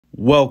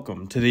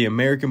Welcome to the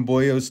American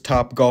Boyos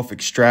Top Golf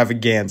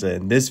Extravaganza.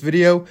 In this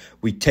video,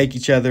 we take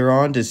each other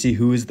on to see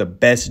who is the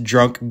best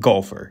drunk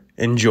golfer.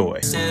 Enjoy.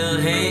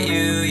 Still hate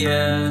you,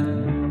 yeah.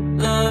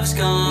 Love's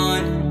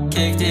gone,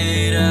 kicked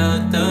it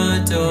out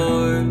the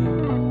door.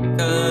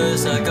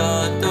 Cause I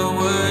got the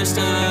worst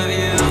of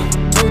you.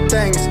 Two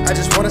things I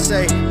just wanna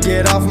say,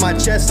 get off my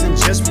chest and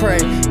just pray.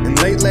 And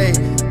lately,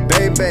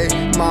 baby,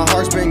 my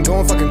heart's been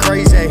going fucking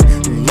crazy.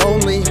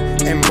 Lonely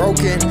and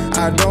broken,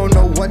 I don't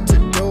know what to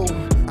do.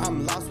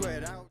 I'm lost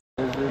without.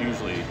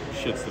 Usually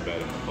shits the bed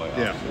in the playoffs.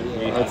 Yeah.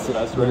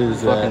 That's What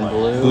is that? Fucking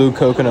blue. Blue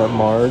coconut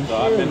marg. So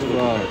I've mentally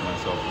prepared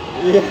myself.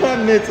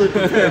 Yeah, mentally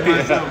prepared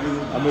myself.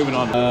 I'm moving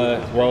on.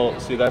 Well,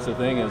 see, that's the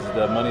thing is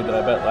the money that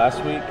I bet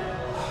last week,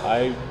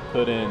 I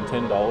put in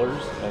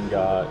 $10 and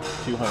got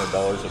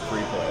 $200 of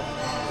free play.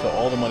 So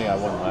all the money I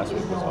won last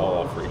week was all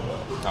off free play.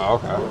 Oh,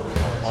 okay.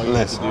 All you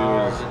have to do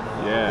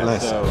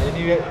is, so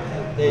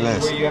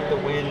And where you have to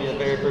win the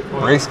very first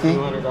one, Risky?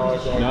 $200.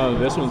 no,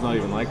 this one's not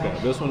even like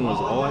that. This one was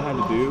all I had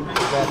to do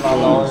 $5.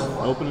 was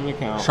open an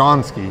account,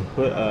 Shonsky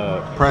put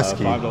a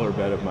Presky. $5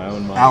 bet of my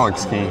own money,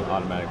 Alex and then Ski. it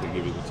automatically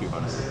give you the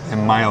 200.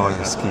 and Milo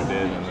That's what I Ski.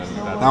 did, and then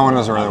That one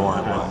doesn't really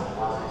work well.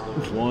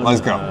 One,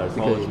 Let's go.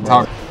 college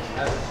Talk.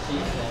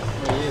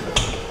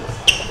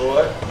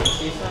 What?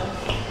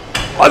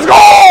 Let's go!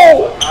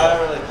 I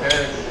don't really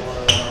care.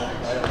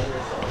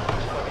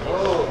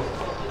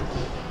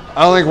 I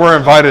don't think we're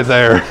invited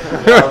there. I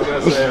was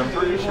gonna say, I'm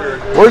pretty sure.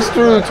 Where's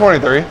through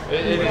 23? It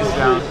is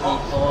down.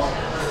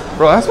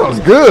 Bro, that smells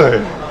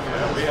good.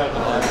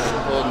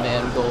 Old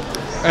man gold.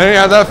 And you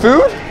had that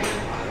food?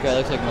 Guy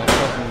looks like my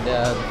fucking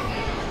dad.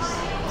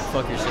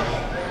 Fuck yourself.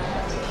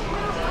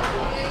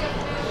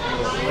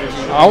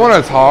 I want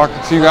to talk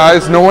to you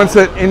guys. No one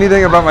said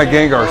anything about my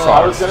Gengar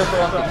socks. Your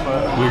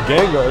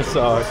Gengar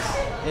socks.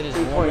 It is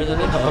warmer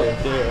than it is.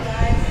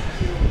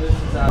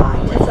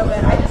 It's so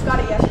good. I just got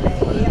it yesterday.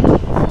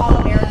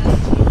 All-American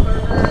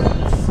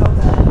cheeseburger. It's so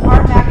good.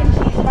 Our mac and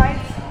cheese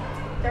bites,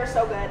 they're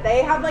so good.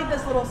 They have like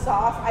this little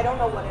sauce. I don't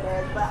know what it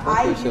is, but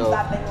I use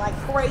that thing like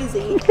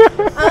crazy.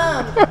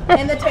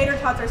 And the tater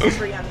tots are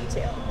super yummy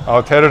too.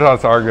 Oh, tater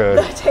tots are good.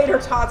 The tater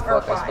tots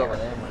are Fuck, I spelled my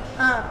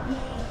fire. name.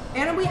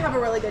 And we have a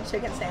really good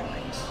chicken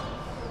sandwich.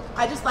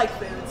 I just like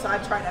food, so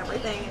I've tried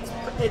everything.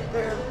 They're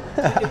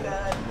pretty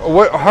good.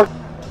 What? How,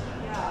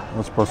 Yeah.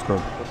 what's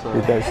postcode?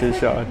 Get that shit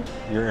shot.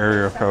 Your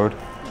area code.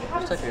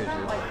 What's that here, dude? I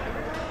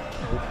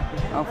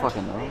don't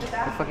fucking know. What the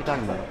fuck are you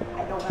talking about? I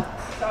don't know.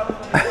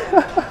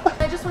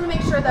 I just want to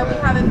make sure that we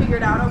have it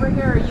figured out over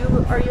here.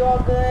 Are you all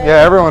good?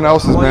 Yeah, everyone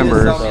else is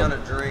members. Sell me on a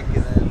drink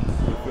and then.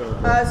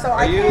 So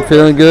I can't.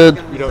 Feeling good?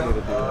 You don't need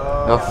to do that.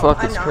 Oh fuck,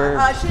 I'm it's not.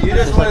 curved. She's You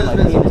gonna just want to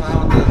spend some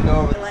time with this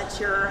girl. let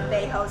your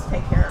day host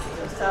take care of you.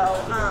 So,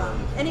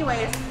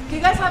 anyways, do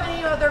you guys have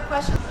any other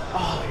questions?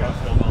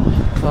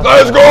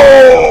 Let's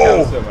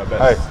go!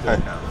 Hey, hey.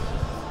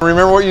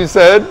 Remember what you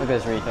said? Look at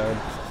this retard.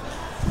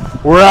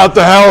 We're at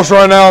the house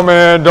right now,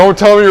 man. Don't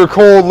tell me you're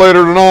cold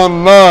later on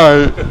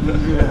tonight.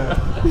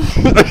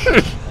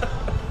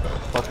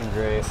 Fucking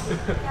great.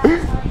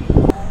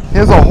 He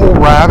has a whole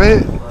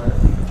rabbit.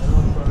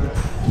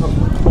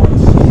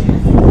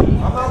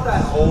 I'm not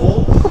that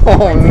old.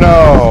 Oh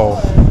no.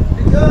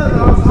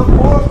 Because I'm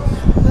bored.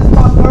 This is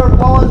my third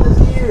ball this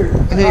year.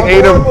 He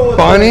ate a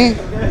bunny?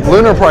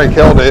 Luna probably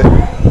killed it.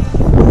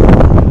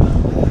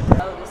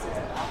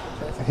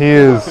 He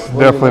is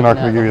definitely not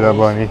going to give you that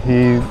bunny.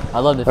 I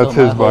love to That's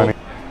film his that whole- bunny.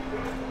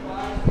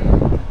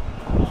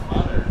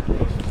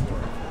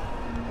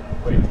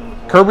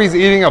 Kirby's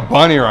eating a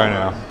bunny right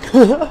now.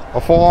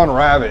 A full-on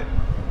rabbit.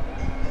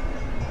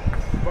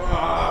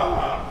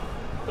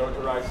 Throw it to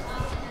rice.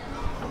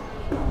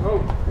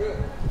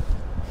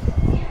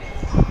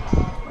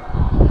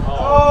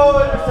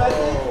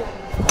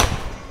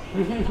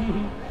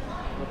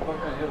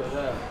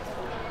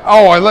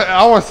 Oh,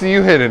 I want to see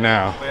you hit it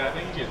now. Wait, I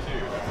think you get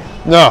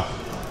two. No.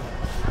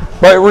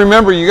 But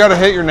remember, you got to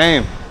hit your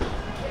name.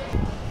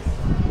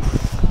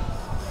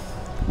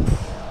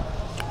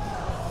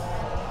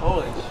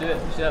 Holy shit,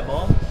 you see that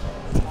ball?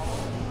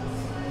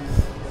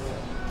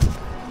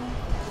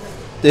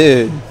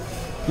 Dude,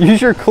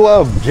 use your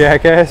club,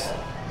 jackass.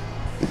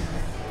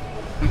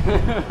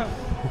 I'm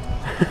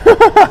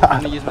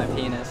gonna use my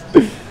penis.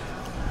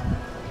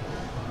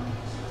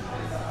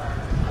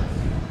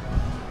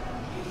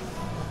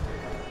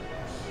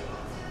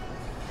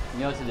 You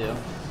know what to do.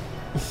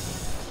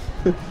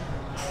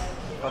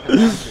 Fucking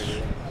monster,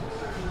 dude.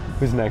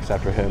 Who's next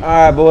after him? All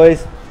right,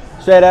 boys.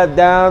 Straight up,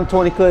 down,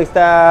 20 clicks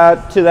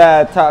down to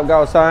that top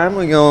golf sign.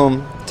 We're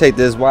going to take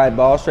this wide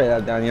ball straight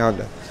up down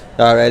yonder.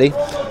 Y'all ready?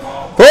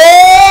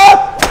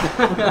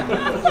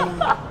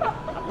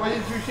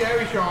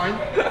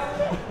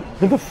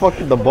 Where the fuck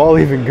did the ball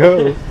even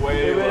go?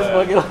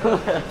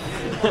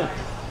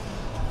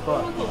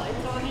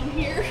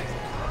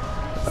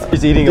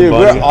 He's eating Dude, a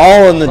bunny. we're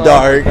all in the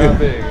dark. That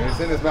big. It's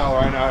in his mouth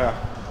right now.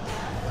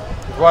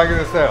 He's wagging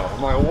his tail.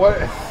 I'm like,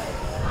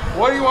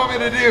 what do you want me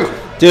to do?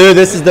 Dude,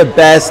 this is the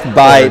best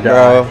bite,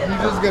 bro. He's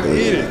just going to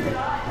eat it.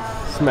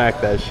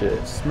 Smack that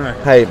shit. Smack.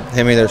 Hey,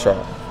 hand me their straw.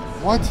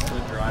 What? The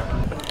driver.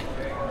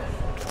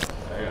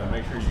 I gotta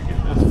make sure you get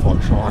this.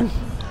 Fuck, Sean.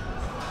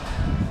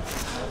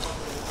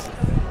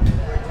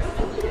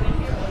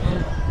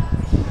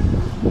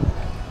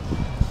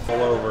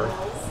 All over.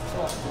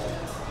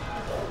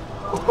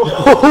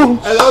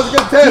 Hey, that was a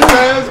good test, man.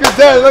 That was a good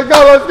test. Let's go,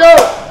 let's go.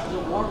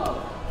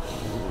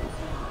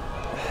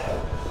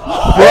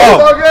 Bro,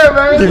 it's okay,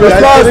 man. You're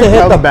supposed to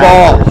hit the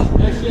ball.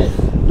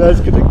 That's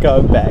gonna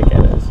come back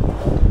at us.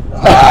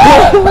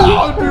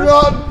 No, do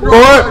not.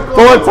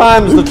 Four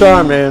times the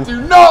charm, man.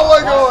 Do not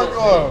let go of the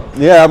glove.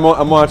 Yeah,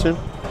 I'm watching.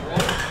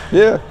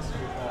 Yeah.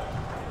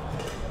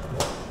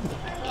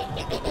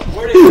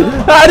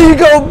 How do you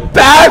go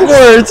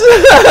backwards?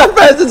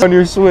 On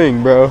your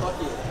swing, bro.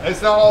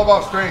 It's not all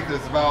about strength.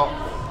 It's about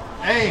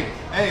aim.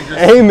 Aim. Just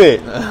Aim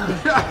it.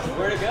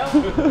 Where'd it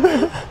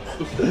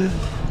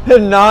go?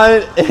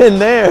 Not in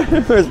there.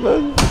 We're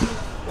supposed to.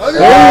 let's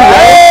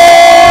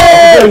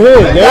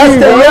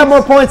go. You have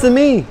more points than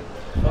me.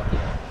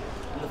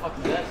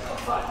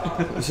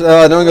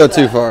 So don't go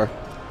too far.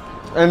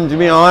 And to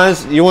be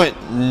honest, you went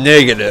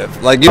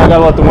negative. Like you gotta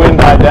let the wind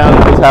die down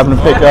and just happen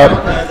to pick up.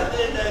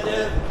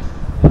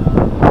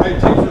 Hey,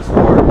 team just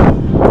scored.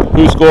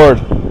 Who scored?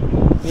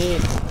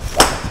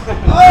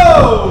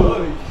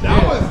 Oh,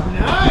 that was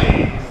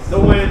nice. The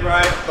wind,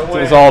 right? The wind.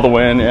 It's all the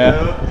win, yeah.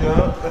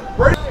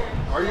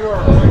 Are you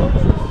alright?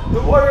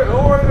 Order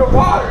the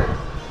water.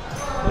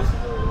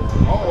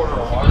 I'll order a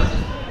water.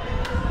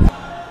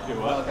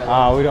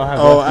 We don't have.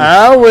 Oh,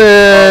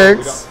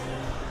 Alex.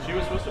 She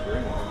was supposed to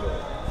bring one,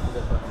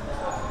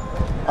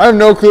 I have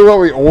no clue what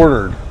we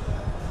ordered.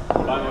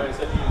 but by the way, I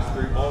said you use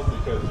 3 balls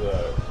because,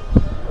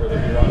 or that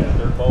you're on your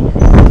 3rd ball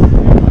because,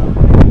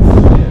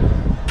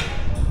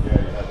 yeah, you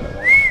had that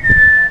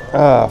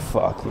one. Oh,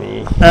 fuck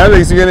me.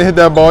 Alex, you gonna hit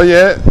that ball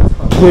yet?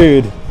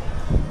 Dude.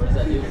 What does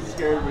that do?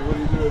 Scared me. What are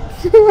you doing?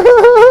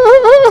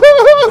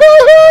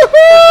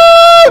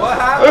 What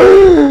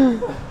happened?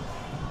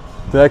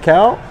 Did that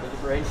count? Did the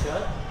brain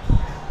shut?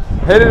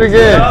 Hit it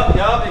again.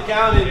 Yup, it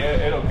counted.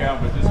 Yeah, it'll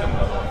count, but just hit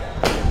another one.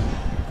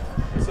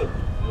 It's a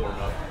warm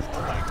up.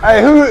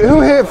 Hey,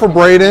 who hit for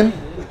Braden?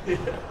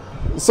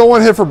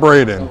 Someone hit for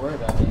Braden. Don't worry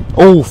about it.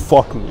 Oh,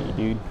 fuck me,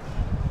 dude.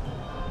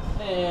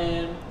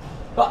 And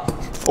fuck.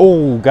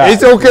 Oh, God.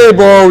 It's okay,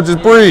 bro.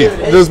 Just breathe.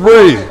 Just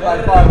breathe.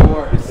 By far the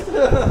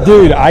worst.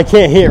 Dude, I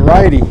can't hit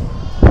righty.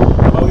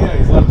 Oh, yeah,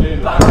 he's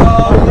left-handed.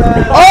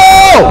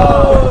 Oh!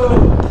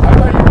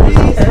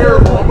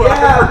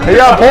 Yeah, He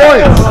got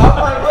points. I'm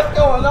like, what's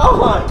going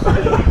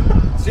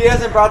on? She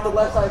hasn't brought the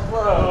left side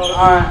pro.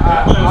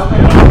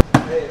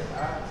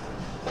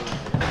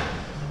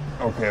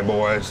 Okay,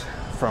 boys.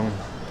 From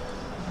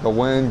the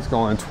wind's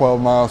going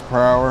 12 miles per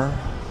hour.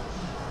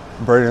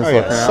 Braden's Oh,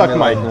 looking yeah, at suck me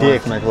my like he wants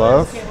dick. to make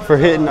love. For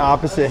hitting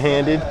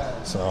opposite-handed.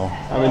 So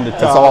I'm in the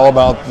it's top. all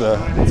about the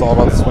swing.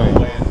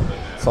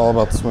 It's all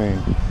about the swing.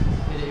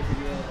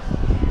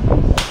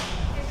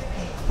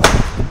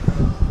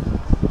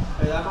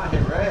 Hey, that might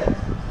hit red.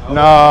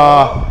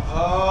 Nah,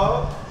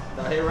 Oh,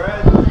 that hit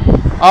red.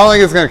 I don't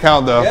think it's gonna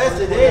count though. Yes,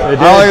 it did. It I did.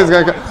 don't think it's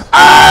gonna count.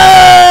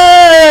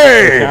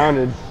 Hey!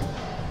 Counted.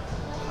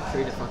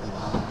 Straight to fucking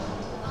bottom.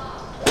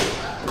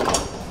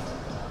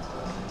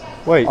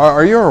 Wait.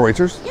 Are you our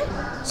waitress?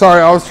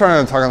 Sorry, I was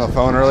trying to talk on the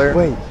phone earlier.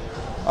 Wait.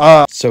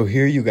 So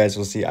here you guys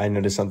will see I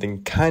noticed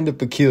something kind of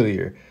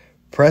peculiar.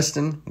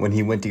 Preston, when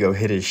he went to go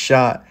hit his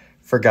shot,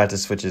 forgot to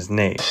switch his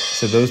name.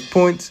 So those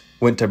points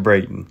went to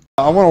Brayden.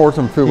 I want to order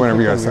some food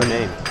whenever you guys Your say.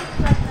 name.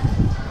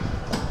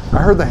 I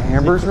heard the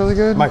hamburger's really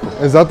good. Michael.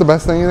 Is that the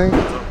best thing you think?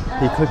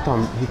 He clicked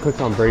on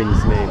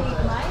Brayden's name.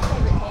 My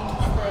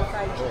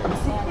favorite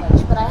thing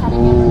is the fried chicken sandwich, but I had a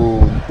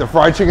Ooh, the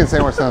fried chicken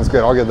sandwich sounds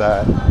good. I'll get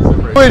that.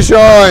 Wait,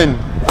 Sean.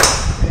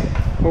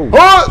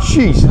 Oh,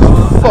 Jesus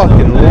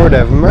fucking Lord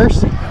have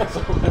mercy.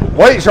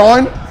 Wait,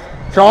 Sean.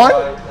 Sean.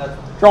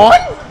 Sean.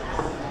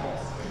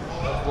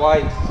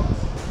 White.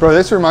 Bro,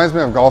 this reminds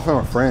me of golfing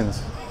with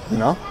friends. You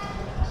know?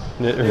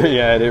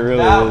 Yeah, it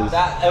really is.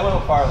 It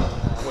went farther.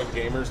 When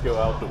gamers go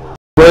outdoors.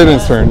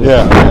 Braden's turn.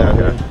 Yeah.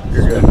 Okay.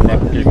 You're good.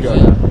 Keep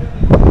going.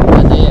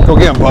 Go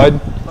get him, bud.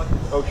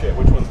 Oh shit,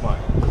 which one's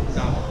mine?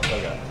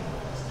 Okay.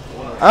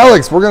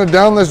 Alex, we're gonna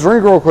down this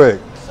drink real quick.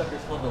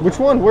 Which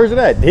one? Where's it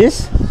at?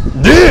 This?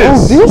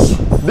 This. This?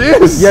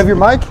 This. You have your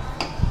mic?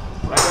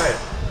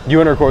 You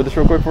want to record this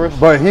real quick for us?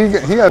 But he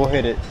got. We'll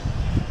hit it.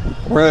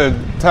 We're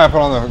gonna tap it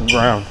on the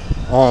ground,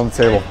 on the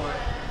table.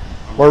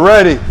 We're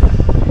ready.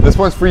 This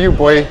one's for you,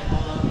 boy.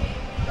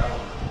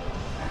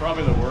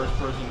 Probably the worst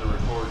person to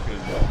record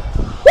because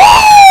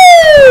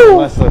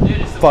Unless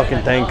the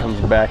fucking thing comes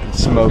back and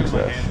smokes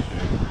us.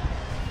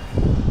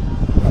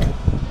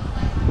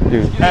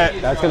 Dude,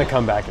 that's going to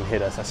come back and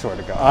hit us, I swear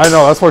to God. I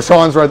know, that's why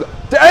Sean's right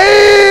there.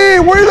 Hey,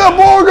 where did that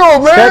ball go,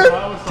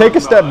 man? Take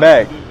a step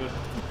back.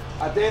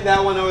 I think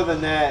that went over the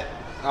net.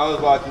 I was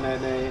watching that,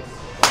 Nate.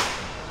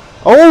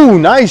 Oh,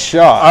 nice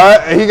shot. All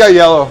right, he got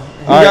yellow.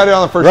 He All right. got it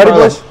on the first Ready, try.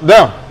 boys?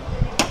 Down.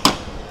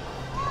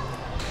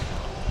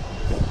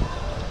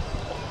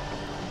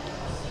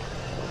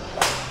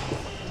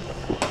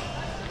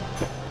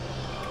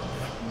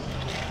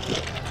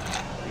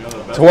 you know the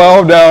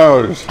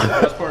 $12.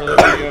 That's part of the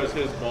video is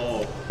his ball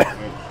went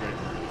straight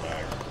through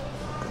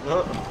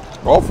the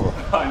back. Awful.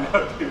 I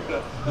know, dude.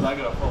 And I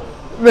got a fold.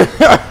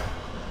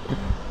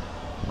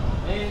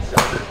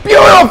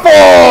 Beautiful!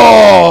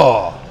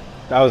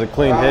 That was a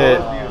clean hit.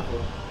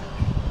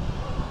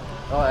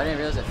 Oh, I didn't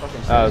realize that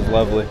fucking. That was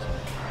lovely.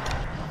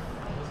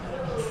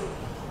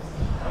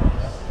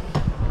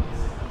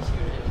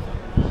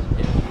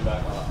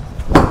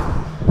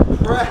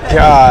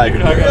 God,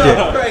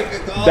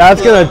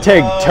 that's gonna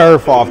take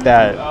turf off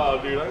that. Oh,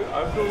 dude,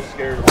 I feel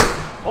scared.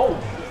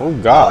 Oh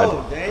God.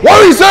 What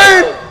are you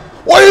saying?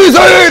 What are you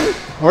saying?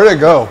 Where'd it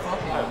go? I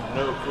have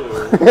no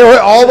clue. It went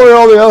all the way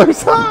on the other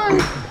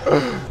side.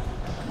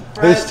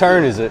 Whose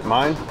turn is it?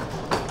 Mine?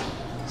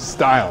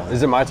 Style.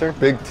 Is it my turn?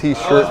 Big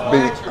T-shirt,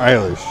 Big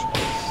Eilish.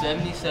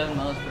 77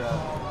 miles per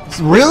hour.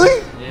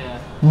 Really? Yeah.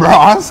 Bro,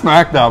 I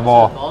smacked that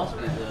ball. Ball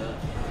speed though.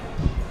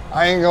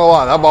 I ain't gonna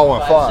lie, that ball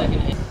went 5 far. second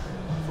hit.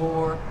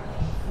 4.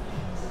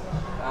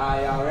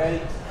 Y'all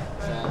ready?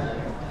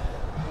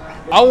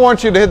 I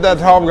want you to hit that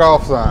Top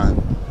Golf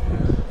sign.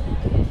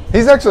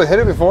 He's actually hit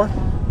it before.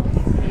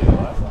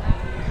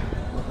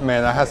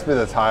 Man, that has to be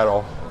the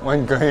title.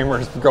 When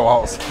gamers go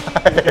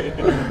outside.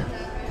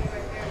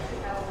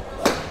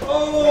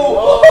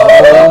 Oh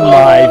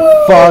my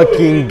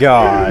fucking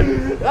God.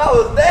 That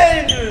was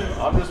dangerous.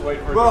 I'm just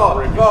waiting for it Bro, to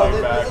bring bro,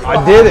 it back.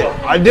 I did it.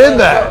 I did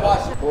that.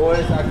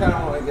 Boys, I kind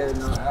of want to get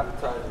an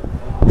appetizer.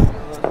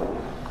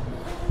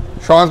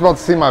 Sean's about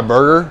to see my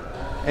burger,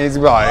 and he's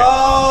gonna be like,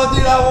 Oh,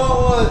 dude, I want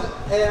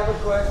one. Hey, I have a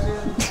question.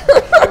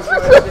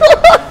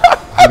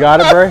 You got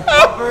it, Bray?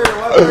 What burger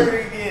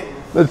are you getting?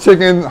 the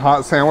chicken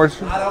hot sandwich.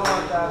 I don't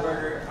want that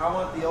burger. I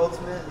want the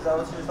ultimate. Is that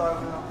what you're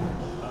talking about?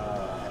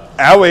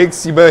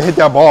 Alex, you better hit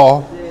that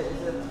ball.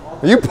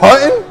 Are you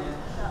putting?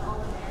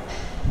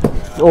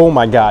 Oh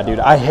my God, dude.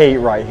 I hate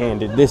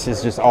right-handed. This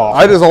is just awful.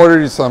 I just ordered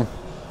you some.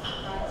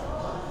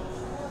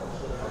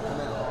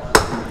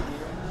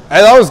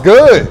 Hey, that was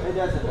good. It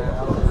doesn't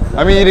matter.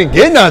 I mean, you didn't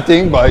get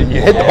nothing, but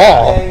you hit the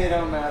ball. It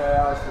don't matter.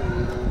 I was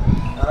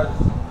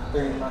just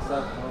thinking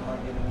myself, what am I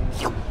getting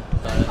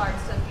you? Park,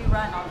 so if you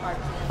run, I'll park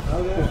you.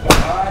 Okay.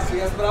 All right, so you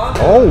guys put on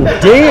there.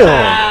 Oh, damn.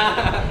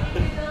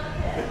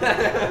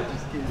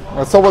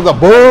 What's up with the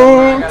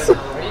boots?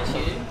 Are you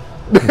cheating?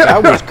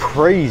 That was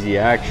crazy,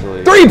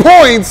 actually. 3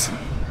 points?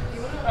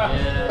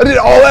 Yeah. I did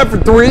all that for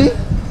 3?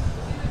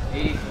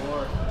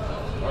 84.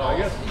 Well, I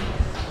guess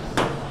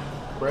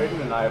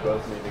Braden and I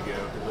both need to go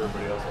because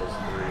everybody else has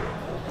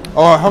 3.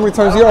 Oh, how many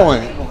times y'all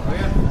went? We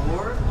had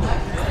 4?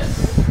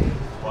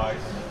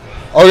 Twice.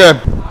 Okay.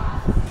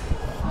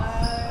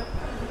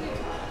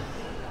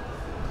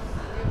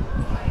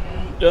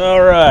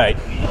 All right.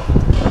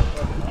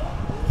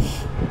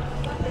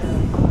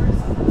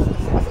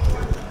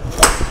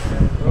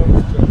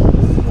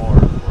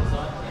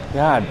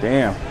 God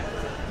damn.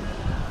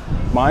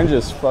 Mine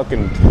just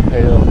fucking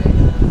tailed.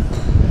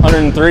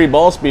 103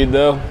 ball speed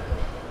though.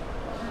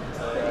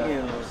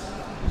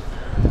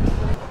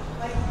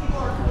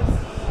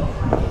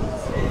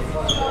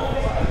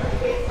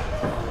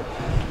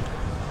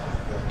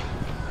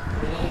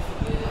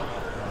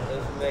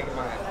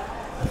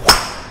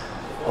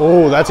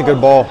 Oh, that's a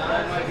good ball.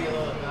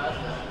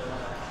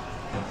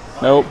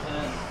 Nope.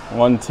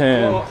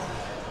 110.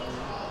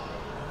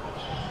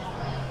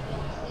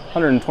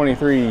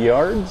 123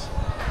 yards.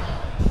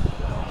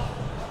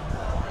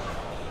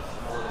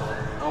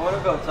 I want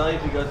to go tell you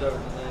if he goes over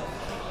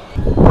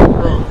the net.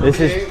 Bro, This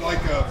is- ate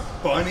like a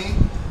bunny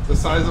the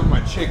size of my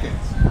chickens.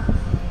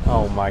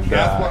 Oh my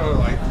That's what God.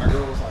 my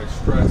girl was like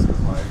stressed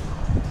because like,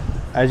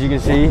 As you can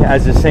see,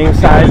 as the same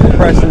size as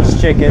Preston's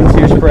chickens,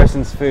 here's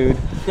Preston's food.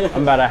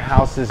 I'm about to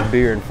house this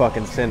beer and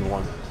fucking send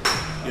one.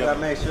 You gotta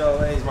make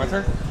sure it's my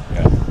turn?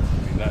 Yeah. I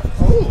mean, that.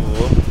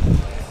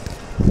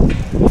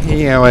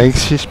 Hey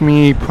Alex, just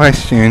me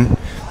question.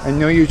 I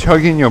know you're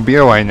chugging your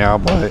beer right now,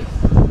 but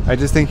I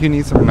just think you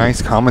need some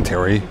nice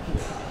commentary.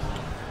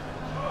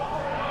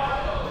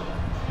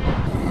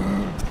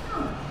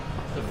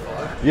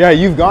 Yeah,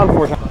 you've gone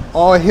 4 times.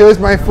 Oh, here's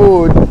my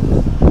food.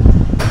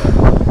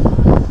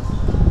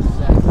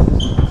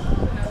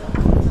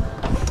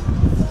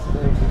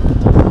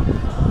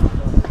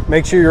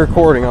 Make sure you're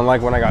recording,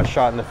 unlike when I got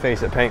shot in the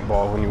face at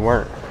paintball when you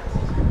weren't.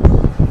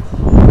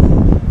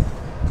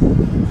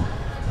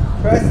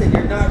 Preston,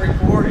 you're not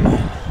recording.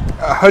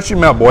 Hush your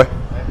mouth, boy.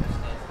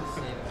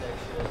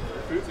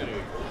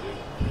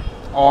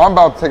 Oh, I'm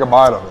about to take a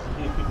bite of it.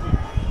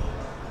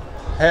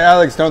 Hey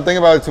Alex, don't think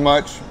about it too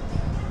much.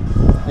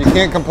 You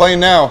can't complain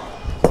now.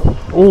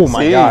 Oh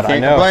my See, God, you I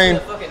can't know. complain.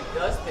 Fucking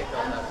dust pick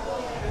on that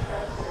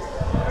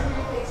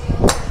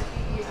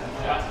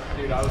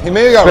ball. He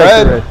maybe got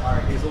Straight to red.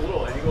 He's a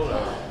little angled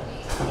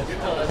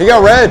out. He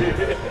got red.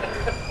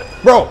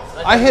 Bro,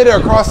 I hit it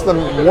across the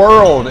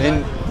world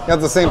and got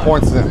the same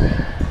points as him.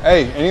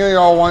 Hey, any of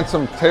y'all want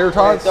some tater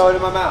tots? Throw it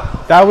in my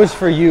mouth. That was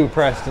for you,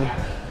 Preston.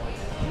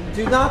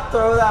 Do not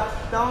throw that.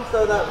 Don't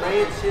throw that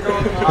ranch shit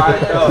on me. Alright,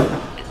 throw it.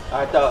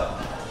 Alright, throw it.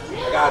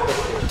 I got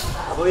this shit.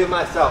 I believe in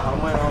myself.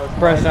 I'm winning all this.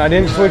 Preston, I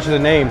didn't switch the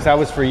names. That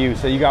was for you,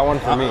 so you got one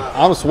for me.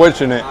 I'm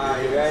switching it.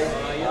 Are you ready?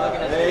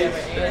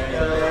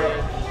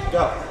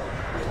 Go.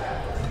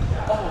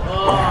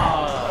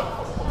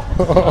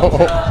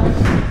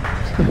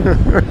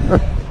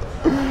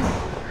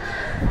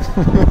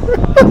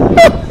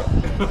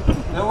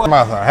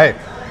 Hey.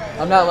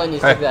 I'm not letting you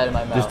stick that in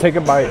my mouth. Just take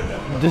a bite.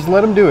 Just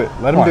let him do it.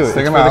 Let him do it.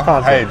 Stick It's him for the out.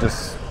 content. Hey,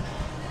 just.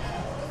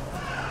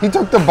 He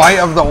took the bite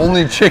of the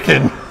only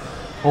chicken.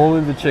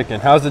 Only the chicken.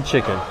 How's the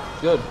chicken?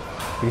 Good.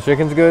 The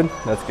chicken's good?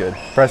 That's good.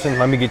 Preston,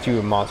 let me get you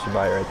a monster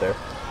bite right there.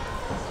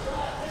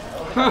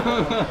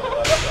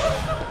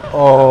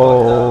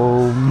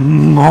 Oh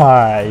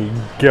my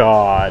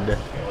god.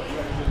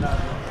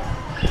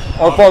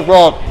 I fucked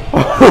up.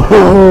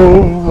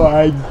 Oh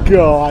my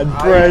god,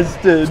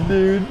 Preston,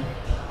 dude.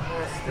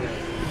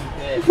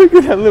 Look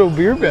at that little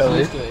beer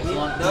belly. No, this Look at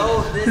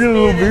the man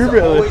little beer has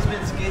belly. always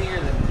been skinnier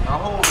than me my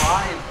whole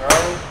life,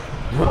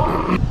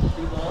 bro.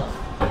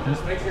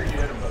 Just make sure you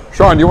hit him though.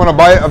 Sean, do you want a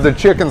bite of the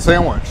chicken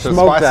sandwich? It's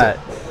Smoke spicy. that.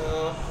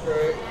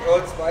 Oh,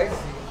 it's spicy.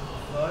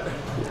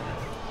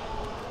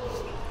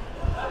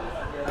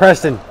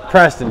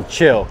 Preston,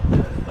 chill.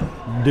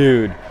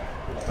 Dude.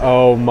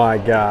 Oh my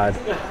god.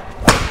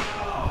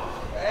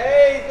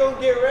 Hey, he's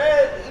gonna get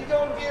red. He's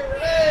gonna get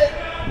red.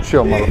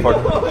 Chill,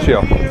 motherfucker.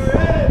 Chill.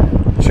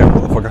 Chill,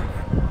 motherfucker.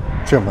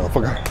 Chill,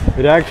 motherfucker.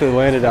 It actually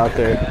landed out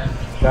there.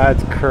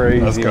 That's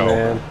crazy, Let's go.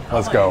 man.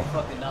 Let's go.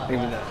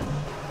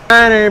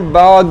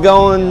 Ball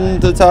going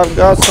to top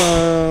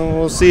Gotham.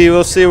 We'll see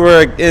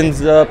where it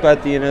ends up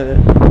at the end of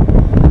it.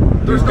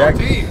 There's no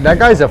team. That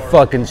guy's a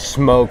fucking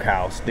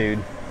smokehouse, dude.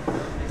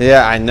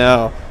 Yeah, I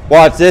know.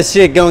 Watch this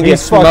shit gonna get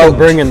He's fucking smoked.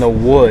 bringing the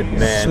wood,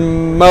 man.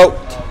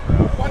 Smoked.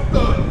 What the?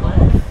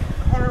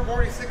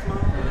 146 miles.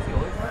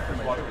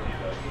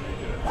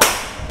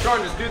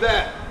 Sean, just do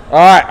that. All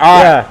right.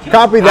 Yeah,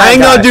 copy that. I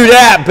ain't guy. gonna do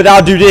that, but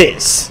I'll do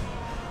this.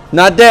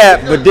 Not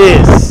that, but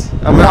this.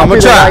 I'm gonna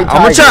the try. right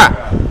I'm gonna try.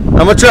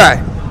 I'm gonna try.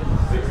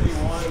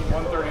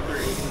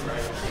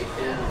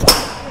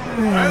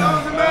 133. That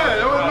wasn't bad.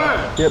 That wasn't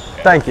bad. Yep,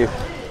 thank you.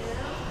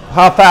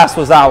 How fast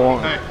was that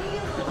one?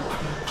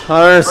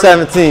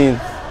 117. Your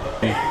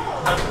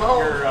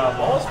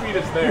ball speed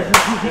is there.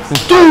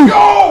 Dude,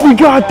 we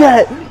got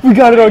that. We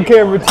got it on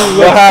camera too.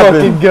 Let's happened?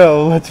 fucking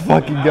go. Let's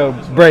fucking go.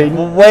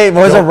 Brayden. Wait,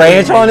 was a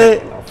ranch on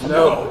it?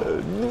 No.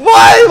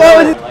 What? What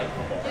was it?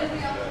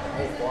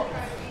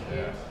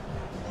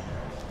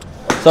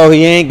 So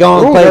he ain't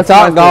going to Ooh, play that's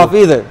top my golf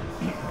favorite. either.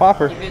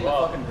 Popper. I would have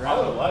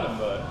let him,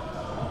 but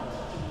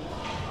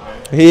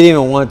He didn't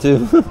even want to. no,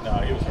 he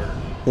was hurt.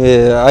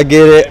 Yeah, I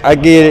get it. I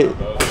get it.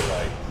 Both were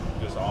like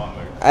just on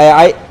the.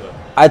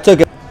 I took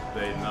it.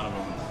 None of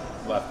them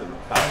left in the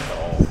house at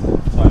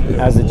all.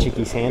 How's the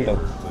chickies handle?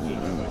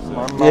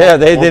 Yeah,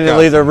 they didn't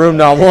leave the room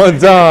not one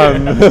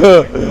time.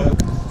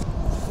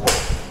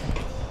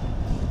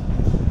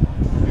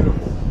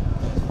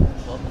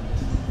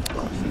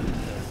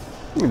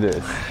 Look at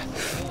this.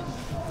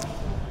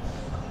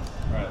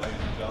 Alright, ladies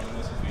and gentlemen,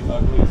 this is the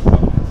ugliest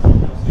fucking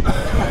you'll see.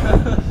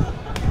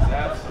 It's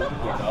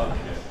absolutely dog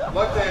shit.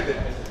 Left-handed.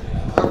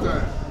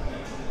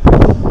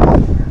 Left-handed.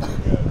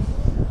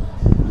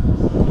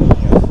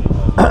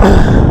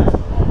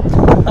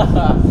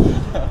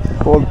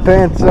 Pull the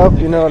pants up,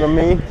 you know what I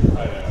mean? I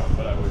know,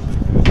 but I wish.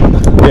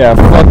 Yeah,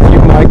 fuck you,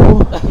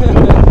 Michael.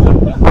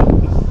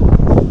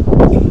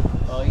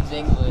 Oh, he's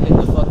angry. Hit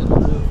the fucking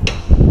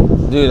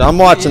roof. Dude, I'm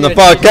watching the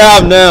fuck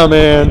out now,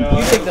 man. You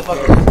take the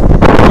fucking roof.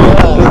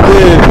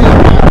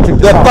 Dude,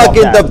 the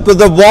fucking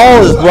the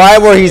wall is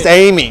right where he's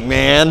aiming,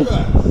 man. You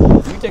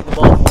take the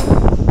ball.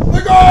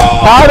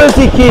 How does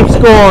he keep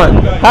scoring?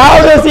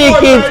 How does he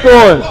keep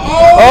scoring?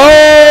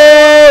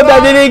 Oh,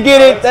 that didn't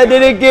get it. That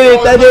didn't get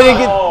it. That didn't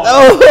get.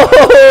 Oh,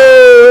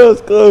 that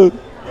was close. I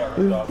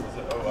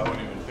wasn't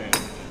even paying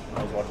attention. I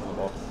was watching the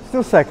ball.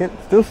 Still second.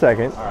 Still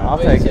second. I'll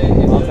Wait, take say, it. if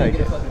I'll you take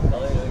get it. a fucking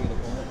color, you'll get a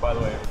point. By the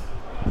way,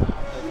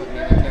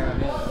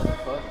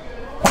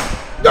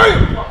 Damn!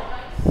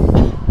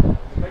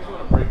 makes me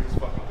want to break this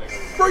fucking thing.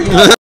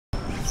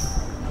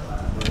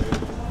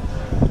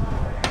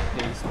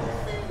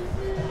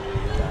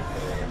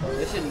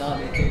 This should not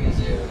be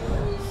 3-0.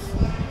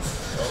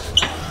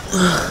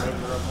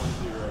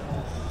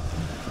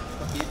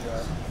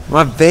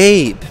 My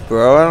vape,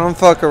 bro. I don't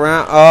fuck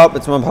around. Oh,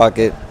 it's my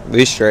pocket.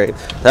 Be straight.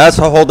 That's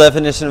the whole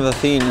definition of a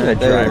fiend right That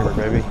there. driver,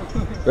 baby.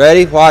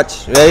 Ready?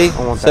 Watch. Ready?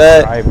 I want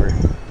Set. that driver.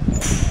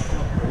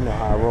 You know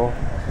how I roll.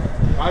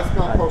 I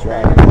smell propane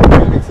drag.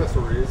 and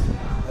accessories.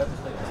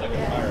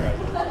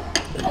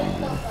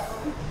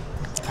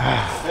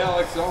 Hey,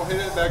 Alex, don't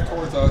hit it back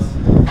towards us.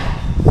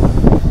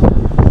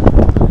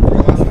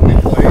 Last time we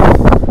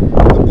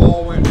played, the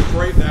ball went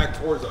straight back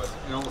towards us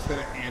and almost hit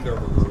an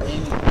Andover roof.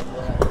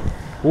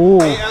 Ooh.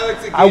 Hey,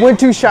 Alex, I went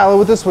too shallow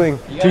with the swing.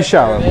 Too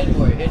shallow. Hit to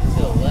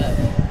the left.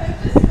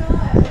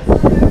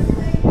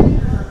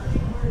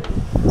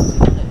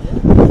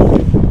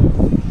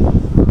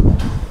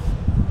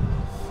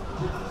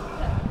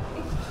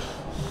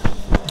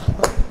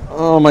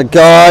 my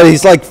God,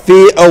 he's like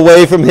feet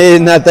away from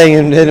hitting that thing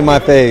and hitting my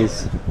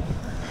face.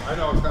 I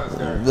know, it's kind of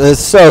scary. It's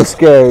so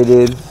scary,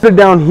 dude. But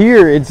down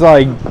here, it's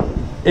like,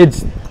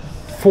 it's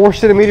 4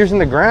 centimeters in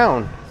the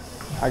ground.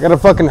 I gotta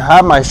fucking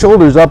have my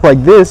shoulders up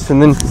like this,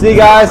 and then see,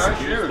 guys,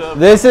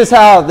 this is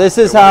how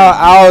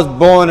I was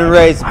born and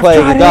raised to play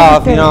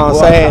golf. You know what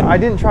I'm saying? I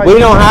didn't try. We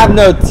don't have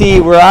no tee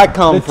where I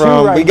come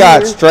from. Right, we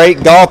got here.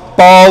 straight golf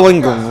ball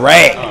and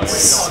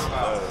grass.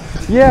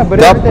 Yeah, but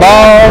golf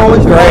ball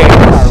and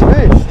grass.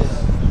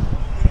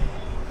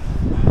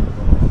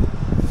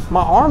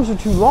 My arms are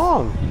too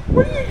long.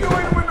 What are you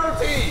doing with no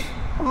tee?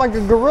 I'm like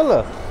a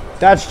gorilla.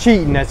 That's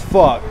cheating. That's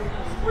fuck.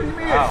 What do you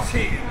mean it's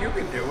cheating? You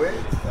can do it.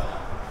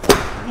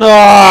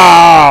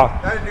 Ah!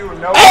 That dude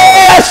no.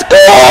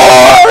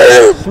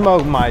 Score!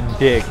 Smoke my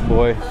dick,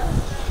 boy.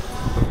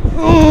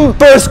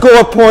 First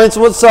score points.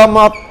 What's up,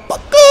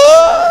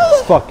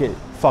 motherfucker? Fuck it.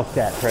 Fuck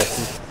that,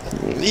 Preston.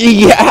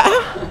 Yeah.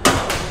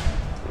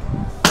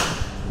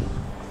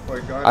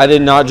 I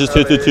did not just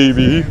hit the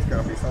TV.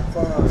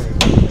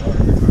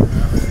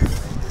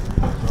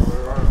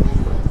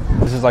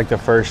 This is like the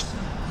first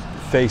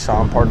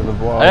face-on part of the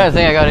vlog. I don't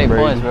think I got any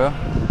points, bro.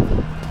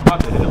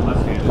 What's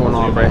going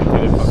on, Bray?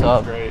 What's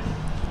up?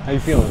 How you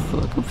feeling?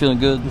 I'm feeling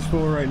good. The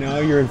score right now,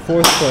 you're in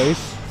 4th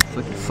place.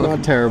 It's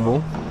not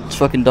terrible. It's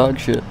fucking dog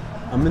shit.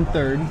 I'm in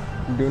 3rd.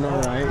 I'm doing all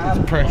right.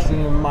 It's Preston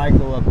and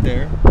Michael up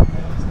there.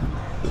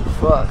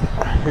 Fuck.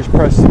 Here's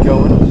Preston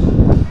going.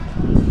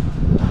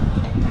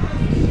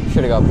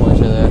 Should have got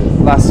points right there.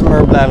 La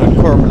Smerbla and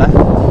Corbla.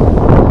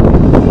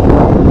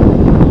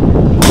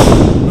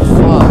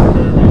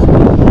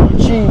 Fuck.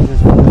 Jesus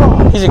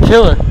fuck. He's a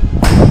killer.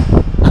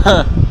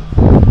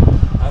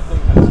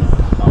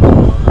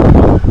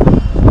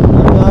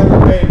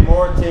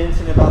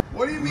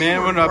 What do you mean?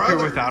 Man went up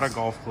here without a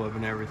golf club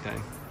and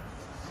everything.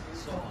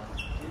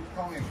 You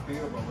call me a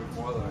field, but with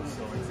Boyos,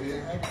 so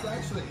it's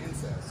actually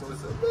incest. So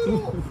it's a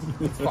little.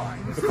 It's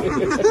fine.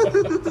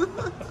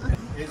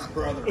 His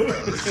brother.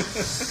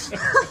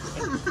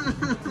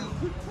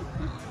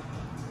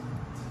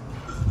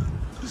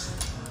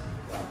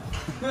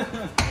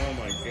 Oh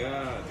my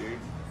god, dude.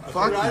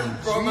 Fucking I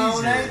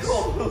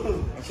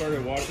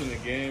started watching the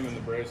game and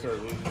the Braves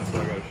started losing, so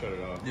I gotta shut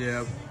it off.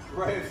 Yeah.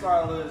 Braves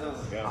started losing.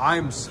 Yeah.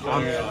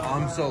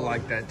 I'm so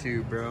like that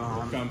too, bro.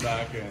 Come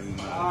back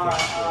and.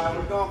 Alright,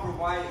 we're going for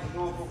white. We're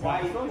going for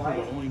white.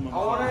 I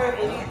wonder if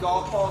any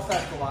golf balls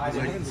have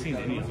collided. I haven't seen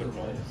any of their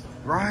balls.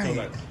 Right.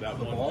 Until that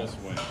one just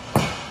went.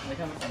 Like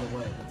how much is the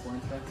white? The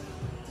point second?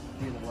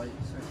 The white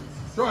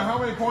second? Joy, how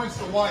many points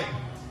to white?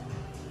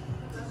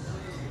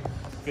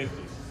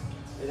 50.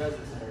 It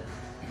doesn't matter.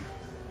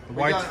 We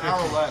got an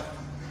hour left.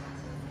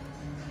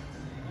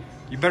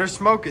 You better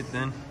smoke it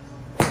then.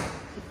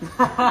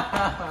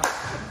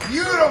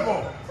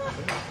 Beautiful.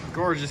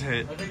 Gorgeous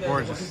hit.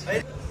 Gorgeous.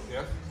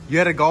 You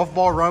had a golf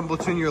ball run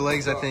between your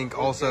legs, I think,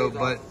 also,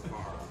 but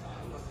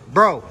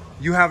bro,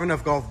 you have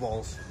enough golf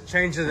balls.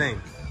 Change the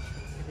name.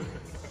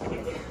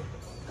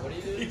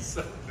 He's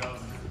so dumb.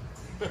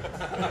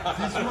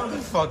 This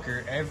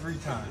motherfucker every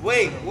time.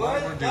 Wait,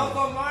 what? That was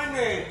on my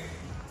name.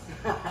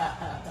 I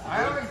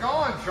haven't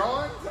gone,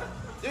 Sean.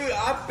 Dude,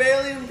 I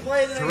barely even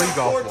played. 3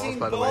 golf balls,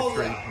 by the way.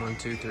 3. 1,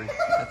 2, 3.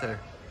 Right there.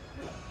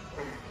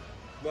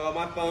 Bro,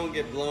 my phone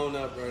get blown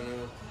up right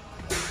now.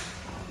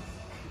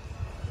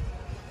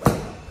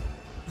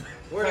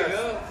 Where'd it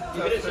go?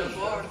 You hit it so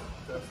far.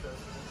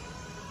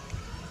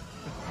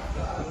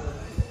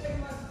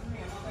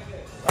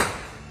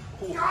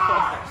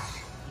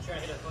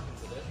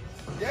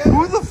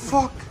 Who the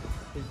fuck?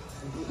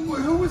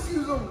 Who was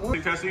using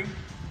wood? Testing?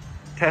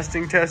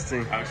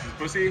 Testing. Alex's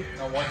pussy?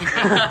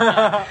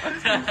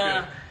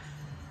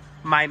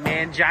 My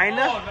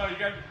mangina? Oh, no, you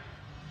got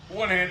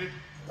one-handed.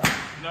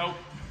 Nope.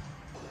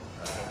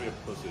 Don't be a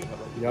pussy.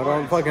 Y'all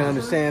don't fucking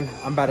understand.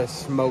 I'm about to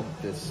smoke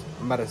this.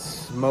 All I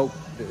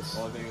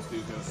think this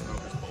dude's gonna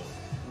smoke his pole.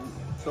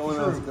 Someone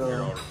else go.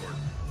 Here, I'll record.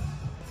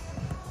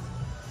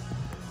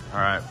 All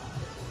right.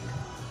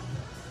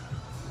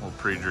 We'll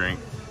pre-drink.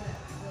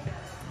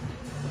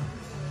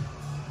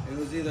 It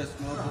was either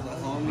smoke with a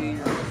homie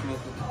or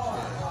smoke with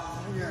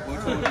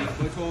a chick.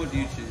 Which one would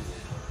you choose?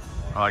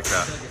 I like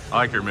that. I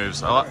like your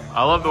moves.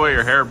 I love the way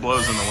your hair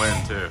blows in the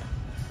wind, too.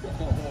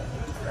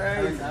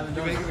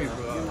 You're making me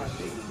bro.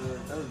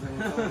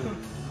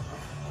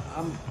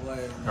 I'm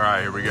playing. All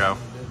right, here we go.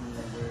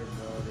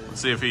 Let's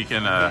see if he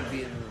can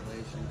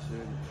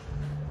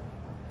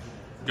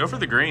go for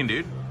the green,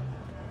 dude.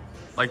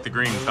 Like the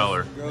green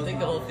color. I think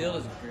the whole field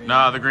is green.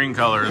 Nah, the green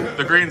color.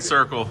 The green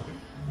circle.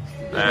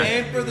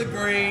 And for the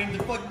green,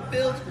 the fucking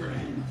field's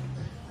green.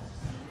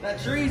 That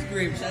tree's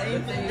green,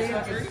 same thing.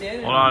 Damn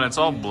tree. Hold on, it's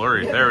all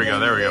blurry. There we go.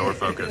 We're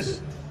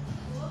focused.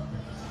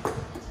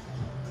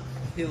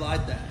 He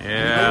liked that.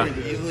 Yeah.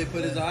 He easily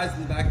put his eyes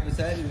in the back of his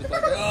head. He was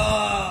like,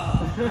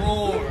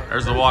 more.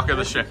 There's the walk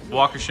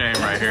of shame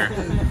right here.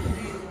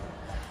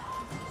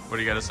 What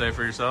do you got to say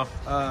for yourself?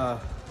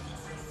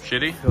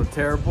 Shitty? Feel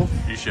terrible.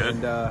 You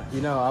should. And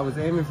you know, I was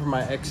aiming for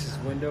my ex's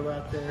window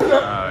out there.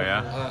 Oh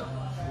yeah.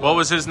 What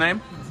was his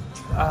name?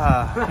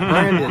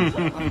 Brandon.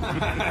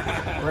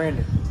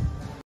 Brandon.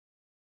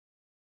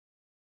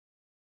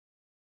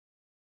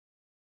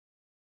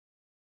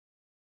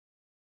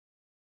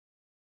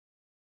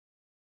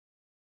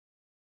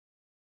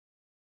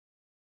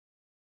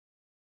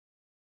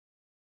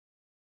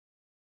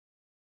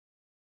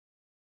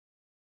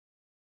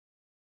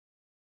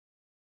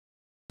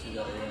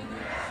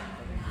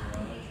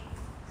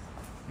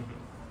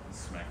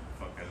 Smack the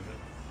fuck out of it.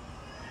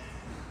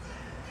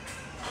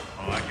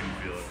 Oh, I can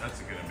feel it. That's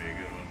gonna be a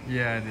good one.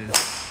 Yeah, it is.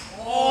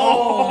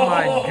 Oh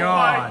my god.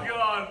 Oh my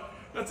god.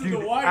 That's in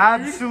Dude, the white,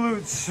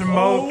 absolute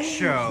smoke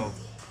show.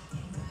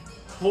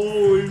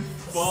 Holy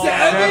fuck.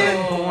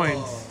 7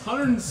 points.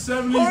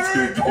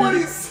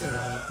 172.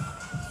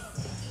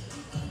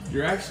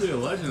 You're actually a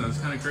legend. That's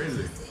kind of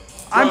crazy.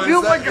 I'm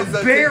built like a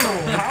barrel.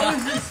 How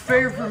is this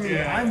fair for me?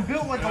 Yeah. I'm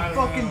built like a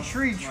fucking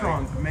tree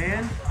trunk,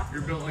 man.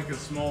 You're built like a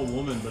small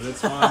woman, but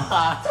it's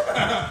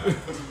fine.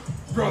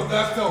 Bro,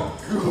 that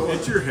felt good.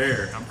 It's your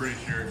hair, I'm pretty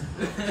sure.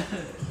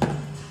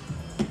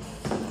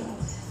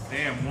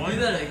 Damn, Do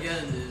that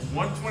again, dude.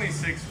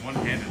 126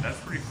 one-handed. That's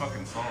pretty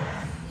fucking solid.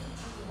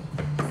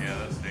 Yeah,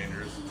 that's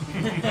dangerous.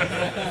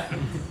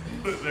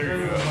 But there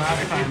you go.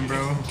 Last time,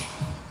 bro.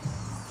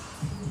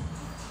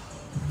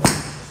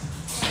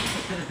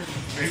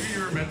 Maybe you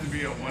were meant to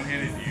be a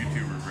one-handed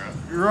YouTuber, bro.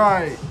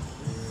 Right.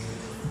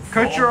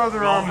 Cut your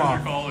other arm Dolphins off.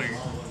 are calling.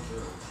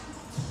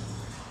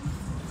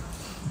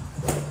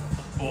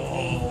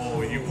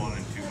 Oh, you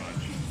wanted too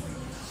much.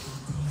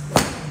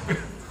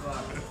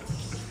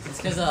 It's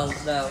because I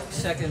was that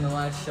second to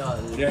last shot,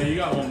 dude. Yeah, you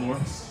got one more.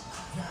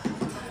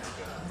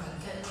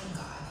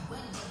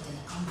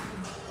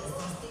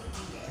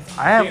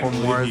 I have one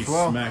more as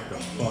well. Smacked the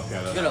fuck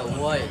out of Get a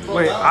white.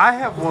 Wait, I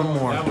have one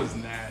more. That was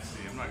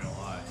nasty. I'm not gonna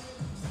lie.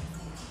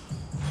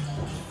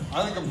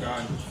 I think I'm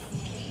done.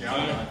 Yeah,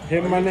 I'm done.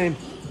 Hit my name.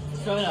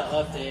 It's probably not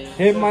updated.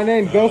 Hit my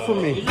name. Go for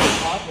me. Usually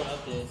pop when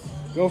updates.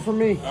 Go for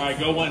me. All right,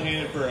 go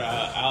one-handed for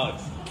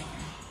Alex.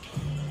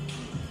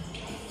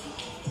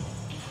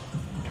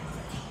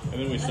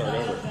 And then we start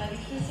over.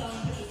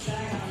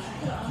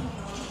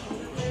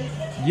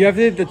 You have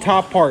to hit the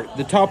top part.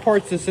 The top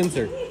part's the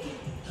sensor.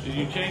 Did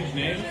you change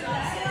names?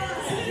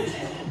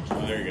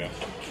 Oh, there you go.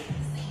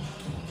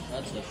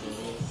 That's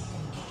updated.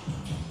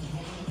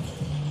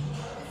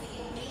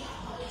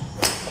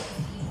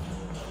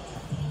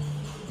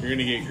 You're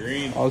gonna get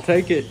green. I'll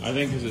take it. I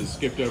think because it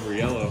skipped over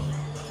yellow.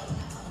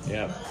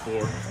 Yeah, 4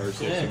 or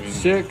 6. I mean,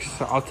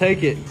 6. I'll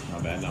take it.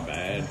 not bad, not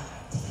bad.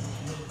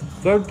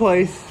 3rd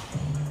place.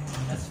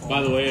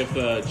 By the way, if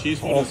the Chiefs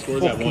would have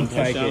scored that one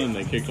fucking take touchdown it. and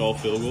they kicked all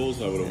field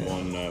goals, I would have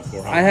won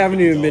 $400. I haven't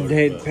even been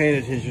paying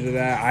attention to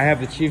that. I have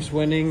the Chiefs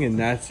winning, and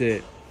that's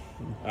it.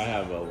 I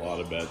have a lot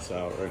of bets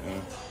out right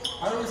now.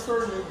 How do we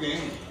start a new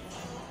game?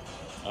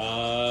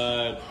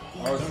 I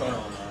was starting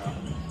on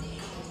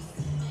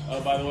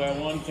that. by the way, I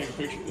want to take a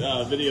picture,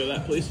 video of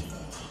that, please.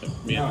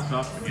 Me at the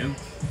top again.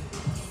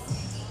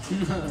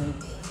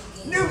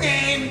 New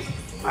game!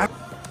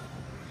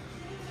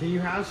 Can you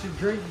house your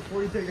drink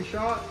before you take a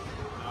shot?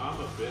 No, I'm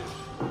a bitch.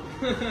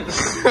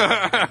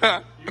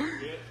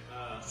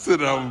 Sit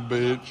down,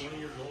 bitch. 20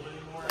 years old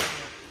anymore. I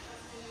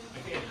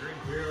can't drink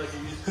beer like I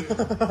used to. I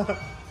got a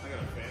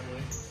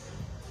family.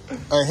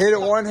 I hit it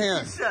one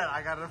hand. Shit,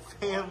 I got a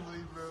family,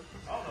 bro.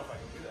 I don't know if I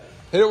can do that.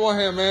 Hit it one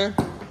hand, man.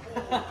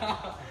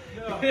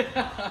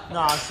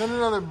 Nah, send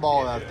another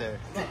ball out there.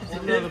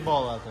 Send another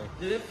ball out there.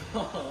 Did it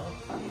fall?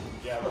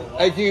 Yeah,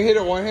 Hey, can you hit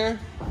it one hand?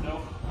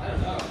 no, I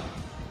don't know.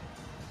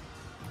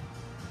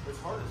 It's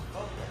hard as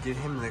fuck. Get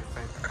him the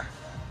thing.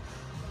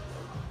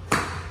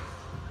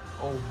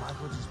 Oh,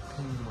 Michael just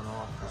pinned one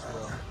off as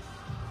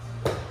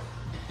well.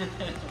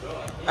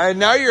 Hey,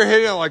 now you're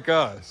hitting it like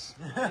us.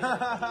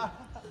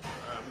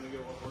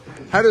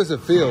 How does it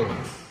feel?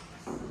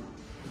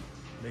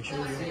 Make sure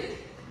you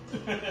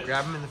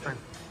grab him in the front.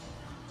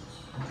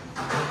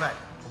 Go back.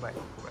 Go back.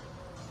 Go back.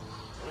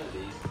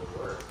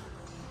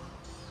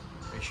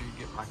 Make sure you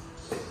get Michael.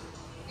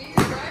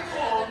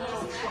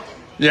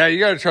 Yeah, you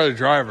gotta try the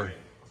driver.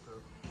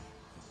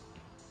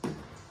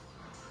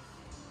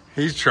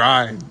 He's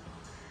trying.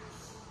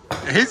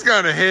 He's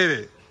gonna hit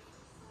it.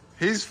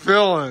 He's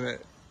feeling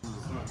it.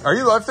 Are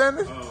you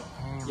left-handed?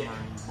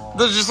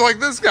 They're just like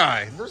this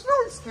guy. There's no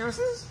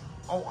excuses.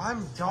 Oh,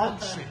 I'm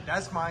dog shit.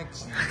 That's my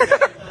excuse.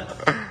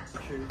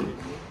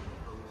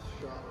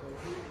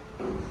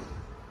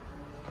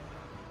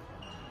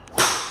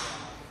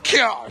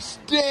 Gosh,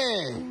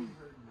 dang.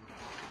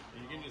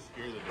 You can just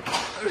hear the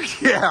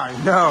difference. Yeah, I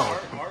know.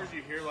 Ours,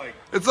 you hear like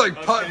It's like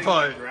us putt hitting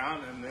putt. the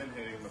ground and then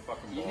hitting the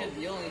fucking ball.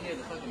 You only hear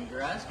the fucking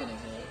grass getting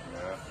hit.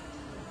 Yeah.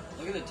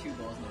 Look at the 2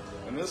 balls in there.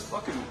 And this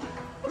fucking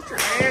put your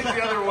hands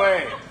the other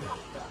way.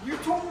 You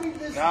told me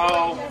this.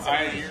 No,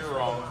 you're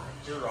wrong.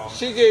 You're wrong.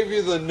 She gave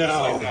you the Just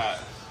no. like that.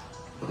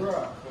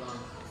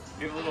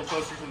 Get a little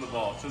closer to the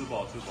ball. To the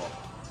ball. To the ball.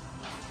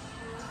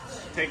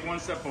 Take one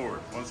step forward.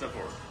 One step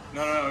forward.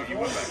 No, you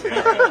went back.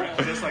 Yeah,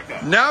 just like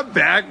that. Not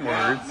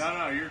backwards.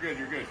 No, you're good.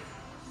 You're good.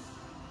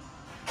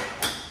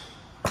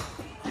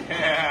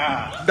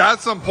 Yeah.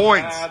 That's some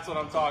points. That's what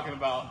I'm talking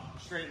about.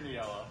 Straight in the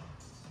yellow.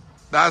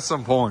 That's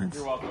some points.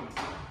 You're welcome.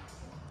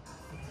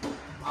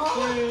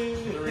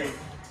 3.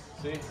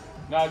 See?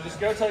 No, just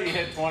go till you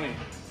hit 20.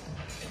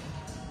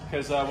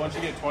 Because once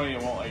you get 20,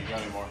 it won't let you go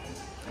anymore.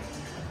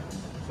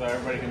 So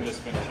everybody can